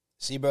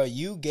 See, bro,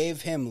 you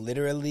gave him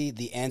literally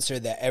the answer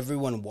that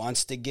everyone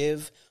wants to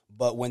give,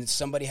 but when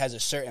somebody has a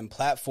certain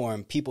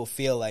platform, people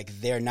feel like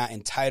they're not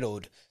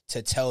entitled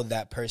to tell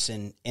that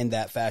person in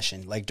that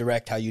fashion, like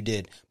direct how you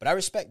did. But I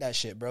respect that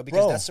shit, bro,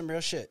 because that's some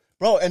real shit.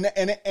 Bro, and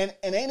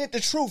ain't it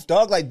the truth,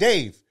 dog? Like,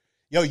 Dave,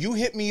 yo, you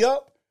hit me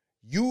up,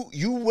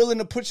 you willing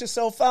to put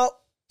yourself out,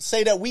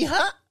 say that we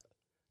hot?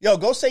 Yo,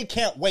 go say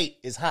can't wait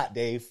is hot,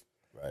 Dave.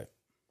 Right.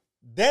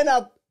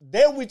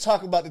 Then we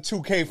talk about the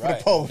 2K for the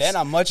post. Then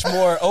I'm much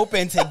more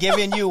open to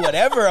giving you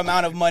whatever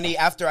amount of money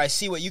after I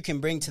see what you can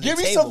bring to the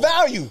table. Give me some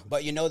value.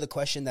 This the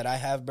question that I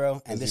have,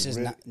 bro, and this is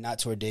not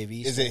toward Dave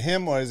East. Is it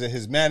him or is it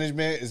his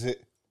management? Is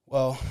it?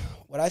 Well,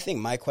 what I think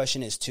my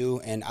question is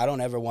too, and I don't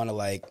ever want to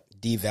like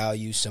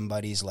devalue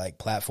somebody's like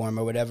platform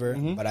or whatever,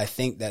 but I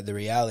think that the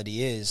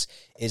reality is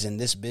in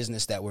this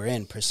business that we're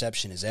in,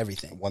 perception is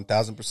everything.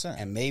 1,000%.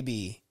 And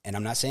maybe, and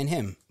I'm not saying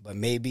him, but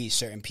maybe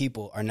certain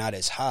people are not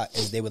as hot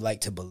as they would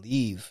like to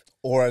believe.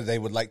 Or they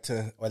would like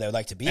to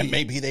be. And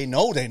maybe they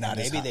know they're not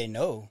as hot. Maybe they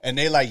know. And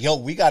they like, yo,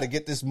 we got to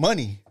get this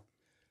money.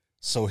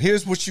 So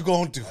here's what you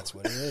going to do. That's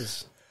what it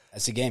is.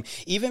 That's the game.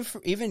 Even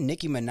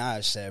Nicki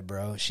Minaj said,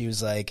 bro, she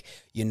was like,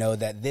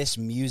 that this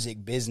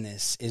music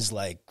business is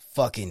like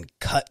fucking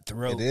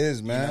cutthroat. It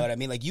is, man. You know what I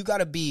mean? Like you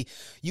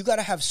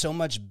gotta have so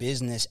much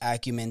business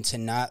acumen to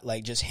not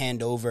like just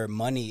hand over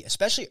money,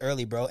 especially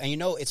early, bro.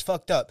 And it's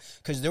fucked up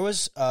because there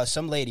was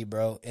some lady,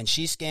 bro, and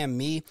she scammed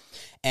me.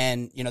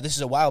 And this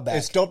is a while back.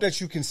 It's dope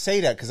that you can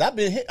say that because I've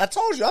been hit. I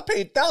told you I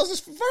paid thousands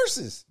for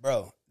verses,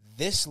 bro.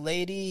 This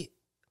lady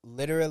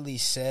literally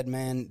said,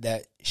 man,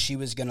 that she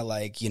was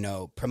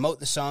gonna promote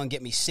the song,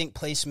 get me sync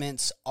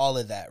placements, all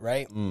of that,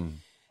 right?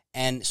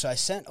 And so I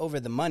sent over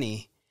the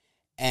money,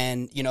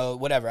 and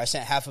whatever, I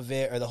sent half of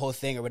it or the whole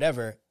thing or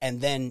whatever,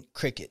 and then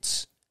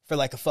crickets for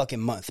like a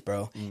fucking month,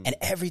 bro. And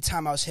every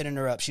time I was hitting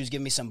her up, she was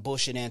giving me some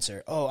bullshit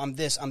answer. Oh, I'm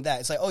this, I'm that.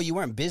 It's like, oh, you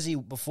weren't busy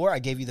before I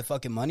gave you the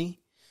fucking money,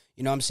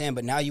 you know what I'm saying?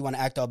 But now you want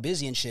to act all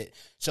busy and shit.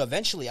 So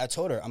eventually I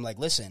told her, I'm like,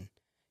 listen,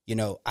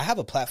 I have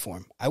a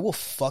platform. I will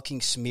fucking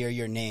smear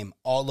your name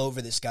all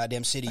over this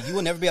goddamn city. You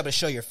will never be able to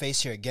show your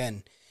face here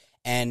again.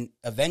 And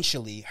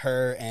eventually,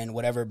 her and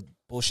whatever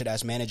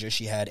bullshit-ass manager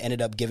she had ended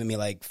up giving me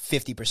like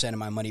 50% of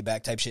my money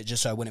back type shit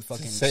just so I wouldn't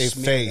fucking save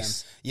smear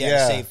face. them.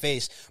 Yeah, save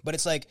face. But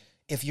it's like,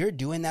 if you're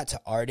doing that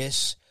to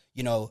artists,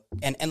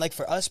 and like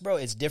for us, bro,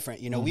 it's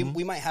different.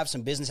 We might have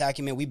some business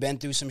acumen. We've been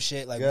through some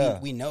shit.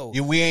 Like we know.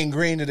 We ain't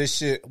green to this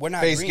shit. We're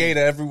not face green. gator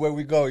everywhere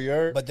we go, you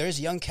heard? But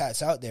there's young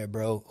cats out there,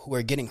 bro, who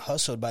are getting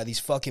hustled by these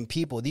fucking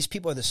people. These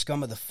people are the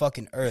scum of the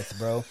fucking earth,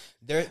 bro.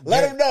 Let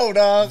them know,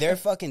 dog. They're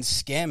fucking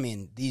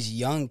scamming these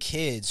young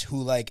kids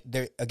who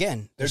they're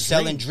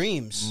selling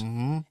dreams.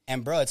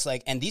 And bro, it's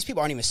like, and these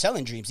people aren't even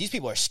selling dreams. These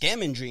people are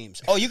scamming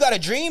dreams. Oh, you got a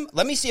dream?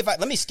 Let me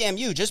scam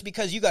you just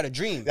because you got a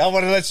dream. I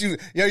want to let you,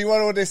 you want to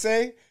know what they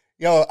say?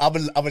 Yo, I'm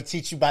gonna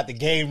teach you about the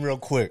game real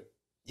quick.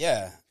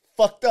 Yeah.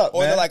 Fucked up,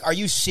 Or man. they're like, are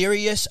you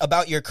serious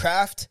about your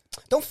craft?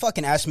 Don't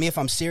fucking ask me if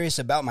I'm serious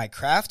about my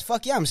craft.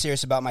 Fuck yeah, I'm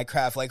serious about my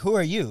craft. Like, who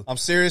are you? I'm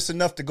serious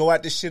enough to go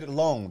at this shit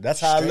alone. That's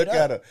how I look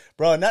at it.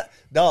 Bro, and that,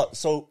 dog,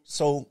 so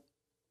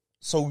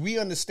we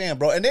understand,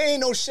 bro. And there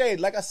ain't no shade.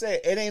 Like I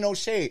said, it ain't no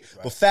shade.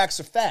 Right. But facts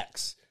are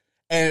facts.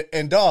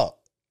 And dog,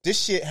 this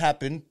shit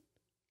happened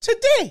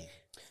today.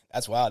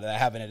 That's wild that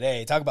happened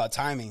today. Talk about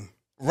timing.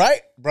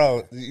 Right?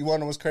 Bro, you want to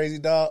know what's crazy,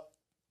 dog?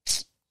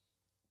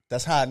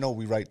 That's how I know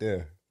we right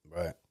there.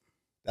 Right.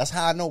 That's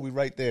how I know we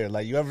right there.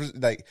 Like, you ever,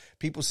 like,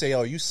 people say,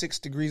 oh, you 6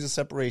 degrees of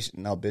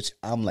separation. No, bitch,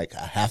 I'm like a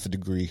half a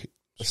degree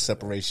of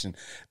separation.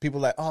 People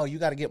like, oh, you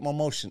got to get more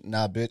motion.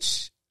 Nah,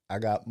 bitch, I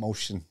got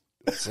motion.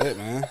 That's it,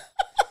 man.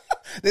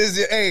 This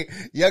is, hey,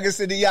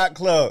 youngest in the yacht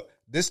club.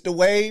 This the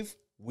wave,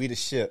 we the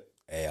ship.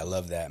 Hey, I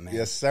love that, man.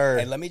 Yes, sir.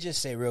 Hey, let me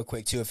just say real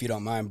quick, too, if you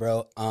don't mind,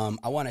 bro.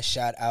 I want to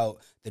shout out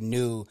the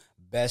new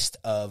Best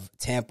of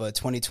Tampa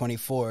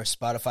 2024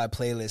 Spotify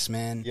playlist,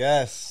 man.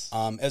 Yes.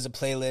 It was a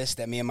playlist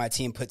that me and my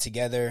team put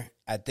together.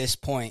 At this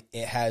point,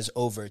 it has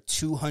over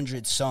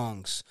 200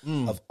 songs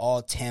of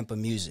all Tampa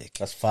music.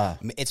 That's fire.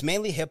 It's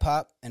mainly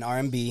hip-hop and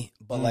R&B,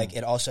 but like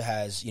it also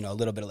has, a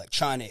little bit of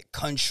electronic,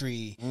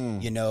 country,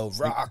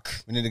 rock.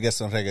 We need to get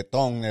some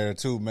reggaeton there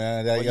too,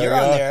 man. Well, you're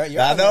on there.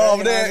 I know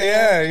I'm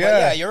there. Yeah.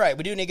 Yeah, you're right.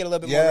 We do need to get a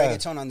little bit more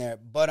reggaeton on there.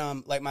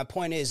 But like my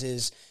point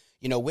is,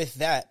 with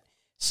that,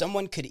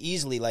 someone could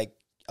easily, like,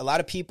 a lot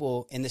of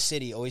people in the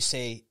city always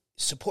say,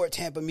 support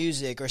Tampa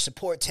music or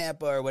support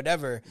Tampa or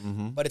whatever.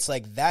 But it's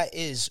like, that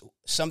is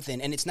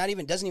something. And it's not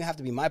even, doesn't even have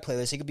to be my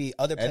playlist. It could be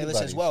other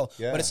playlists as well.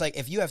 Yeah. But it's like,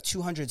 if you have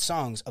 200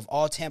 songs of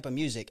all Tampa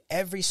music,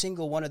 every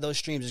single one of those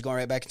streams is going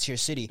right back into your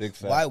city.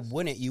 Why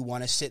wouldn't you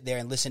want to sit there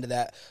and listen to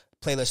that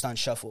playlist on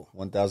shuffle?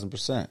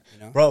 1,000%.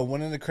 Bro,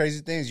 one of the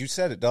crazy things, you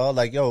said it, dog.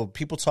 Like, yo,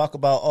 people talk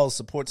about, oh,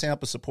 support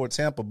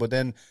Tampa. But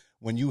then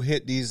when you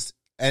hit these,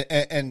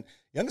 and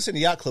Youngest in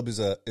the Yacht Club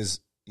is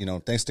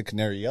thanks to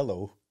Canary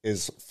Yellow,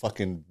 is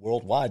fucking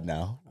worldwide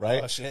now,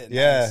 right? Oh, shit.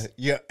 Yeah, Nice.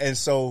 yeah. And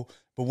so,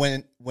 but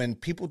when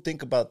people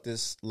think about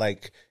this,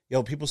 like,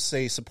 people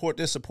say support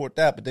this, support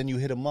that, but then you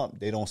hit them up,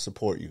 they don't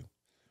support you,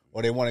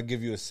 or they want to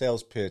give you a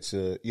sales pitch.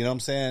 You know what I'm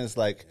saying? It's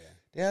like,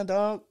 damn,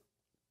 dog.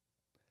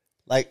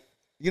 Like,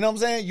 you know what I'm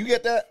saying? You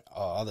get that?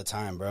 Oh, all the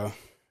time, bro.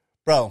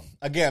 Bro,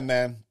 again,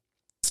 man,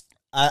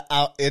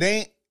 it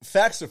ain't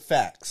facts are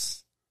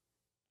facts.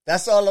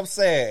 That's all I'm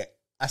saying.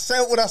 I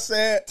said what I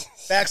said.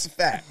 Facts are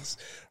facts,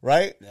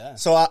 right? Yeah.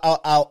 So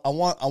I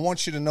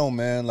want you to know,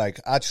 man. Like,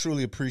 I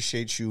truly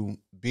appreciate you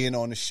being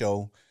on the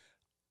show.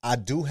 I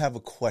do have a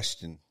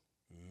question.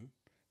 Mm-hmm.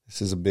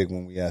 This is a big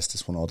one. We ask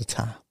this one all the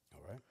time.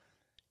 All right.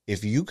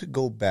 If you could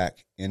go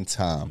back in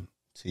time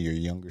to your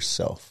younger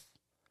self,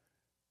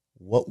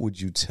 what would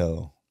you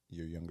tell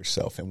your younger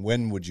self, and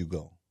when would you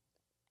go?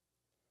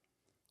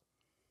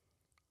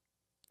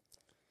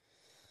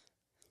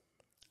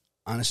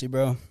 Honestly,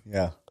 bro.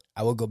 Yeah.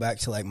 I would go back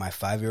to like my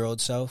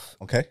 5-year-old self.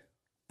 Okay.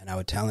 And I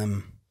would tell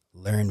him,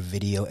 learn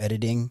video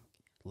editing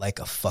like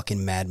a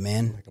fucking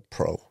madman. Like a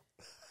pro.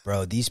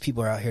 Bro, these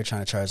people are out here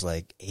trying to charge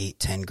like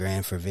 8-10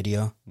 grand for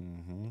video,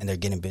 and they're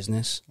getting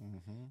business.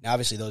 Now,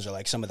 obviously, those are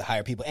like some of the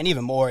higher people, and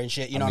even more and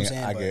shit. You know what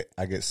I'm saying?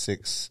 I get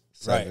 6,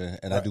 7,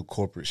 and I do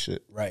corporate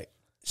shit. Right.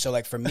 So,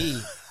 like, for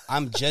me,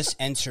 I'm just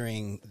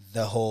entering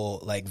the whole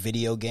like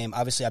video game.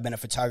 Obviously, I've been a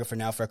photographer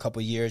now for a couple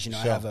of years. You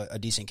know, Sure. I have a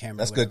decent camera.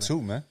 That's good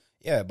too, man.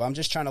 Yeah, but I'm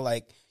just trying to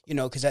like,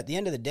 because at the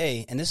end of the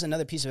day, and this is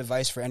another piece of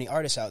advice for any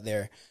artists out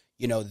there,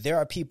 there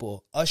are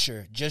people.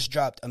 Usher just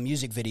dropped a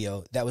music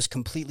video that was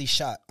completely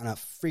shot on a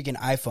freaking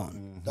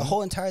iPhone. The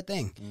whole entire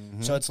thing.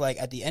 So it's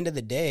like, at the end of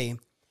the day,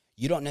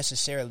 you don't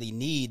necessarily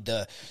need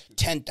the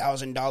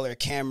 $10,000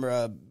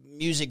 camera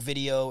music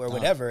video or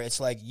whatever.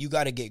 It's like, you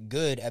got to get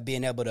good at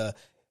being able to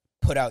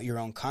put out your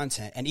own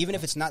content. And even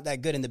if it's not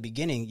that good in the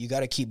beginning, you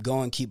got to keep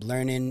going, keep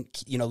learning,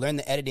 learn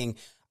the editing.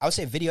 I would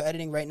say video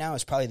editing right now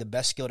is probably the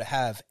best skill to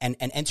have. And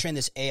entering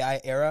this AI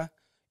era,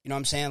 you know what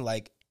I'm saying?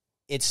 Like,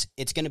 it's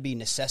going to be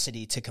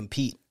necessity to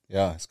compete.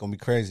 Yeah, it's going to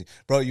be crazy.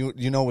 Bro,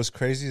 you know what's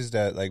crazy is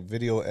that, like,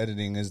 video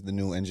editing is the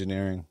new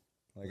engineering.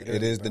 Like,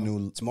 it is, bro. The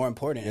new... It's more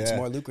important. Yeah. It's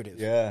more lucrative.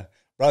 Yeah.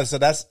 Bro, so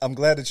I'm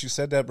glad that you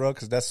said that, bro,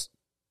 because that's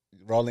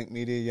Raw Link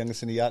Media,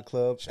 Youngest in the Yacht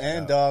Club. Shout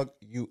and, out.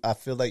 Dog, I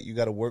feel like you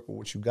got to work with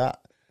what you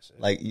got.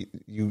 Like,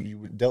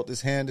 you dealt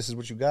this hand, this is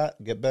what you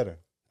got, get better.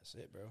 That's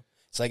it, bro.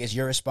 It's like, it's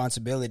your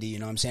responsibility, you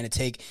know what I'm saying, to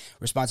take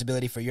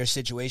responsibility for your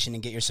situation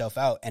and get yourself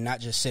out and not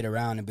just sit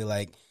around and be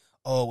like,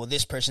 oh, well,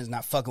 this person's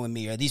not fucking with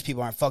me or these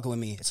people aren't fucking with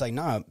me. It's like,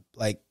 nah,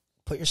 like,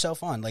 put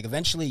yourself on. Like,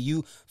 eventually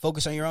you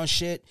focus on your own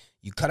shit,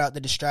 you cut out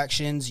the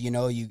distractions, you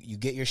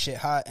get your shit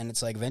hot, and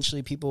it's like,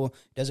 eventually people,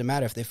 it doesn't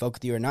matter if they fuck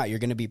with you or not, you're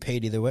going to be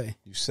paid either way.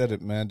 You said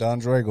it, man.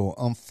 Don Drago,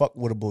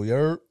 unfuckwittable, you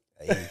heard?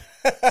 Hey.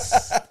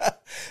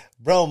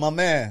 Bro, my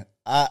man.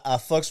 I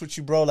fucks with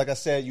you, bro. Like I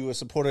said, you were a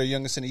supporter of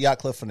Youngest in the Yacht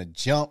Club from the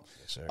jump.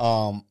 Yes,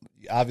 sir.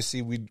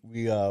 Obviously we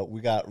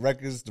got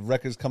records. The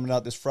record's coming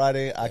out this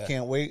Friday. Yeah. I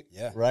can't wait.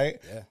 Yeah. Right?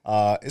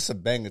 Yeah. It's a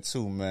banger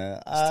too,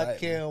 man. I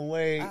can't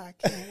wait. I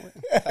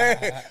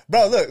can't wait.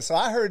 Bro, look, so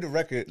I heard the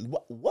record.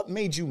 What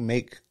made you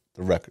make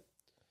the record?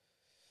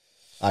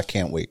 I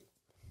can't wait.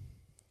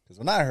 Because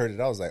when I heard it,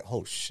 I was like,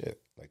 oh shit.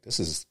 Like,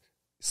 it's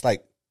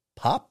like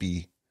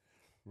poppy,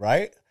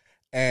 right?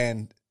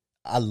 And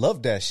I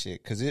love that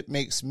shit because it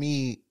makes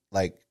me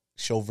like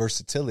show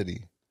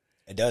versatility.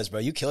 It does, bro.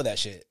 You kill that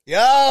shit.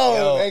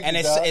 Yo, and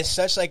it's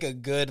such like a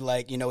good,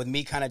 like, with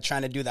me kind of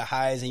trying to do the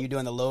highs and you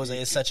doing the lows, like,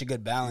 it's such a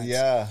good balance.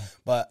 Yeah.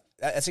 But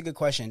that's a good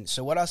question.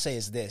 So what I'll say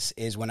is this,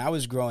 is when I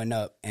was growing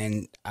up,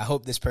 and I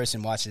hope this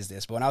person watches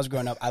this, but when I was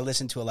growing up, I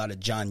listened to a lot of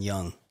John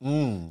Young.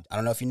 I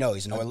don't know if you know,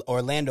 he's an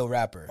Orlando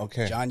rapper.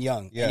 Okay. John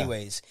Young. Yeah.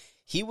 Anyways,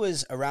 he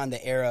was around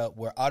the era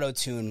where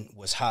auto-tune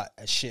was hot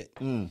as shit.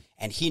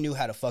 And he knew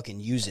how to fucking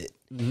use it.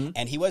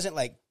 And he wasn't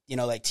like,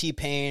 like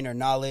T-Pain or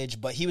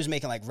Knowledge, but he was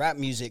making like rap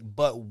music,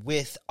 but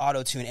with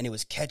auto-tune, and it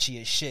was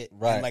catchy as shit.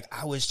 Right. And like,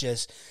 I was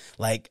just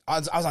like, I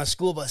was on a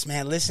school bus,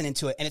 man, listening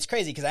to it. And it's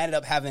crazy because I ended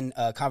up having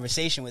a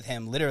conversation with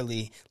him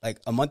literally like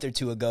a month or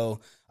two ago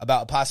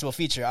about a possible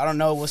feature. I don't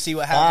know. We'll see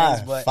what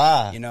happens.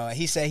 But,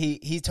 he said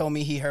he told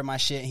me he heard my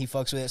shit and he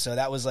fucks with it. So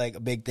that was like a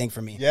big thing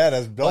for me. Yeah,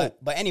 that's dope.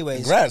 But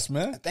anyways. Congrats,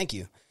 man. Thank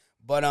you.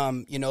 But,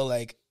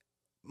 like,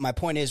 my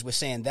point is with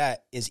saying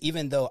that is,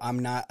 even though I'm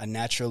not a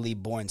naturally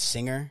born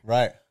singer.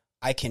 Right.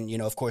 I can,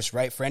 of course,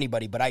 write for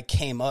anybody, but I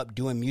came up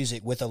doing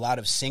music with a lot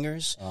of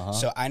singers.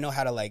 So I know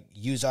how to like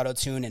use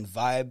auto-tune and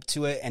vibe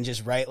to it and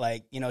just write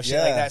like, shit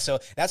like that. So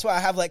that's why I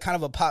have like kind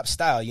of a pop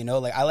style,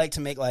 like I like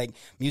to make like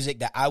music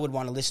that I would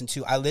want to listen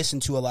to. I listen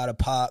to a lot of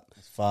pop,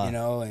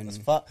 and it's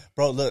fun.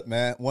 Bro, look,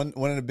 man, one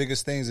of the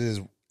biggest things is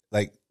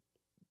like,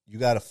 you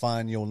got to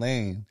find your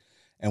lane.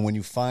 And when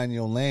you find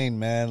your lane,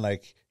 man,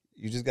 like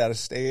you just got to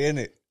stay in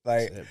it.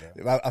 Like,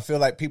 I feel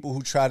like people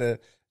who try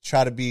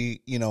to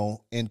be,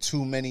 in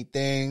too many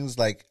things.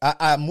 Like,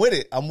 I'm with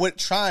it. I'm with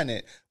trying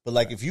it. But,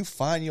 like, if you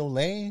find your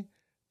lane,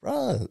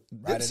 bro,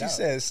 Dipsey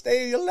says,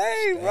 stay in your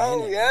lane,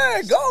 bro.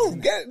 Yeah, go.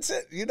 Get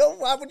it.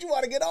 Why would you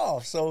want to get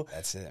off? So,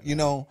 that's it,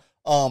 man.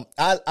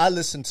 I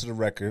listened to the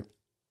record.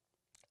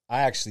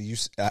 I actually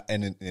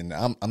and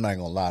I'm not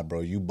gonna lie,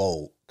 bro. You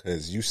bold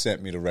because you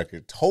sent me the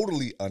record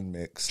totally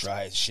unmixed,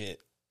 Dry as shit,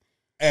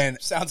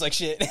 and sounds like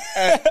shit.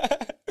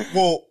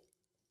 Well,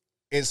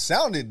 it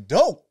sounded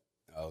dope,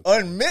 Okay.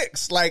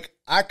 unmixed. Like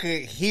I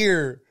could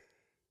hear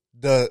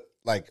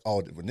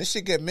when this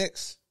shit get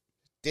mixed,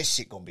 this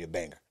shit gonna be a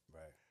banger.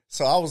 Right.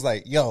 So I was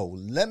like, yo,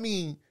 let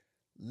me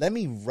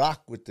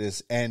rock with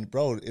this. And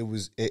bro,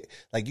 it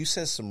like you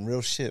said some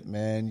real shit,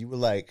 man. You were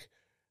like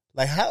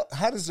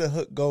how does the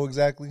hook go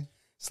exactly?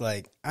 It's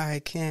like,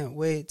 I can't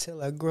wait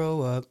till I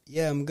grow up.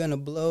 Yeah, I'm gonna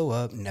blow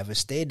up, never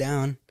stay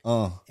down.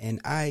 And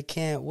I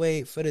can't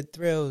wait for the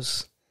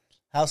thrills.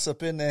 House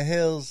up in the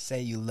hills.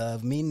 Say you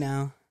love me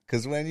now.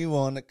 Cause when you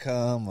wanna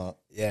come up.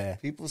 Yeah.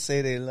 People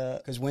say they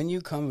love. Cause when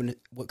you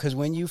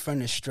from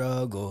the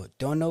struggle,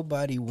 don't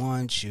nobody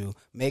want you.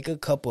 Make a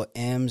couple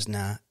M's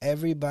now.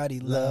 Everybody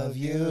love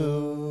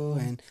you.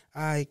 And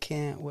I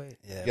can't wait.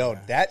 Yeah, yo,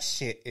 bro. that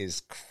shit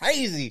is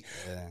crazy.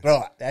 Yeah.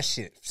 Bro, that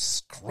shit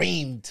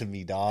screamed to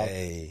me, dog.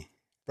 Hey.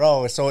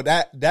 Bro, so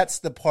that's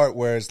the part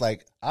where it's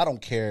like, I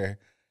don't care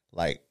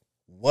like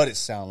what it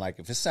sound like.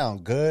 If it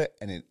sound good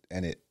and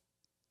it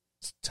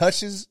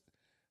touches,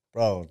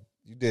 bro,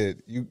 you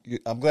did.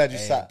 I'm glad you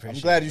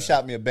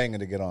shot me a banger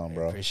to get on,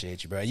 bro. I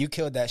appreciate you, bro. You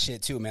killed that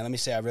shit too, man. Let me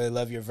say I really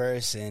love your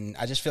verse, and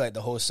I just feel like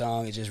the whole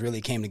song, it just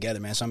really came together,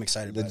 man. So I'm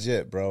excited about it.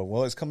 Legit, bro.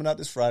 Well, it's coming out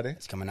this Friday.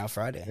 It's coming out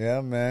Friday.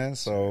 Yeah, man.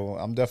 So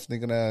I'm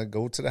definitely gonna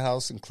go to the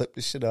house and clip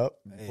this shit up.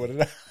 Hey, Put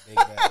it out. big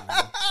bad,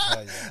 man.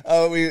 Hell yeah.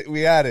 Oh,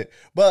 we had it.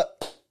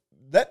 But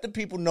let the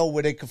people know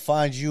where they can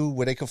find you,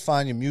 where they can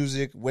find your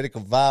music, where they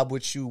can vibe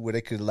with you, where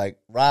they could like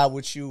ride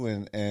with you,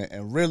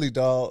 and really,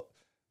 dog,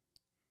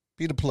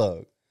 be the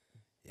plug.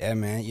 Yeah,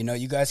 man. You know,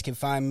 you guys can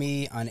find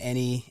me on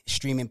any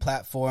streaming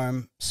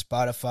platform,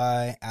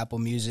 Spotify, Apple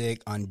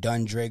Music, on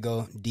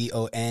Drago,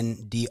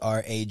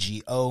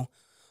 DONDRAGO.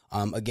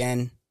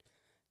 Again,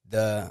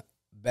 the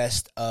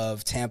Best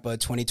of Tampa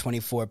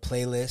 2024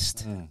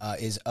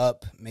 playlist is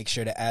up. Make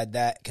sure to add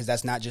that, because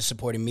that's not just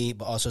supporting me,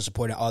 but also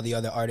supporting all the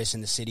other artists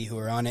in the city who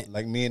are on it.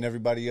 Like me and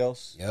everybody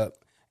else. Yep.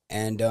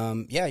 And,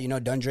 yeah, you know,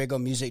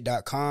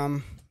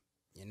 DunDragoMusic.com.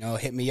 You know,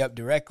 hit me up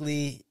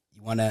directly.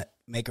 You want to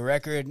make a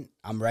record?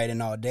 I'm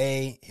writing all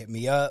day. Hit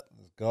me up.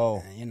 Let's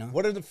go. And, you know.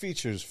 What are the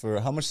features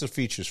how much are the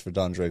features for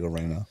Don Drago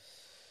right now?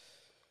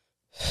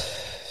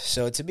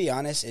 So to be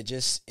honest,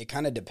 it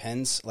kind of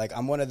depends. Like,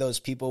 I'm one of those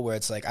people where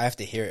it's like I have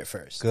to hear it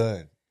first.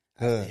 Good.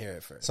 I have to hear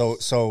it first.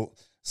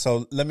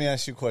 So let me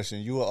ask you a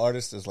question. You an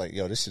artist that's like,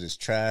 yo, this shit is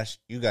trash.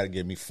 You got to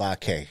give me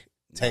 5K,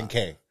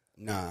 10K.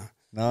 Nah.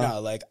 No?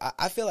 No, like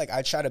I feel like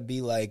I try to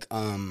be like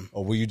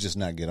Or will you just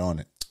not get on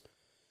it?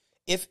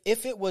 If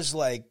it was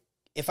like,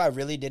 if I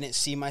really didn't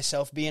see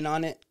myself being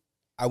on it,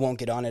 I won't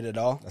get on it at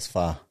all. That's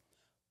fine.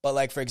 But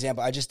like, for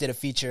example, I just did a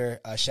feature,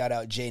 shout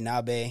out Jay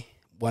Nabe,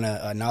 one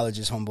of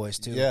Knowledge's homeboys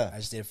too. Yeah. I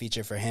just did a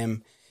feature for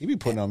him. He be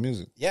putting on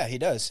music. Yeah, he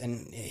does.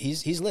 And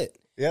he's lit.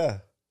 Yeah.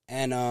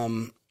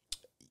 And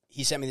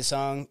he sent me the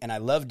song and I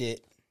loved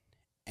it.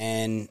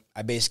 And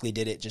I basically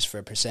did it just for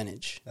a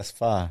percentage. That's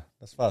fine.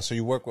 That's fine. So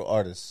you work with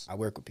artists. I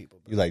work with people.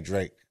 Bro. You like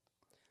Drake.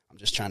 I'm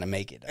just trying to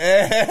make it.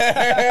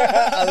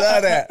 I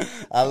love that.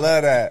 I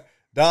love that.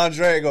 Don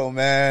Drago,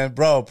 man,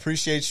 bro,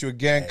 appreciate you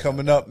again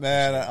coming up,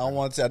 man.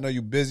 I know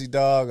you busy,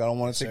 dog. I don't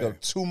want to take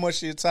up too much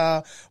of your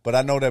time, but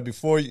I know that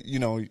before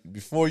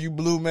you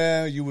blew,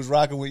 man, you was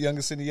rocking with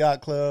Youngest in the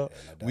Yacht Club.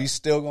 Yeah, no, we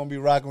still gonna be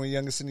rocking with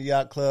Youngest in the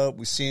Yacht Club.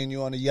 We seeing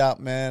you on the yacht,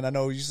 man. I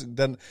know you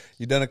done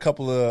a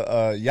couple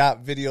of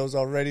yacht videos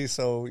already,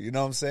 so you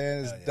know what I'm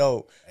saying. It's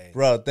dope,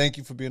 bro. Thank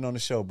you for being on the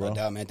show, bro. No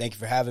doubt, man. Thank you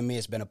for having me.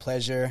 It's been a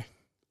pleasure.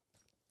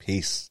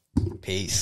 Peace.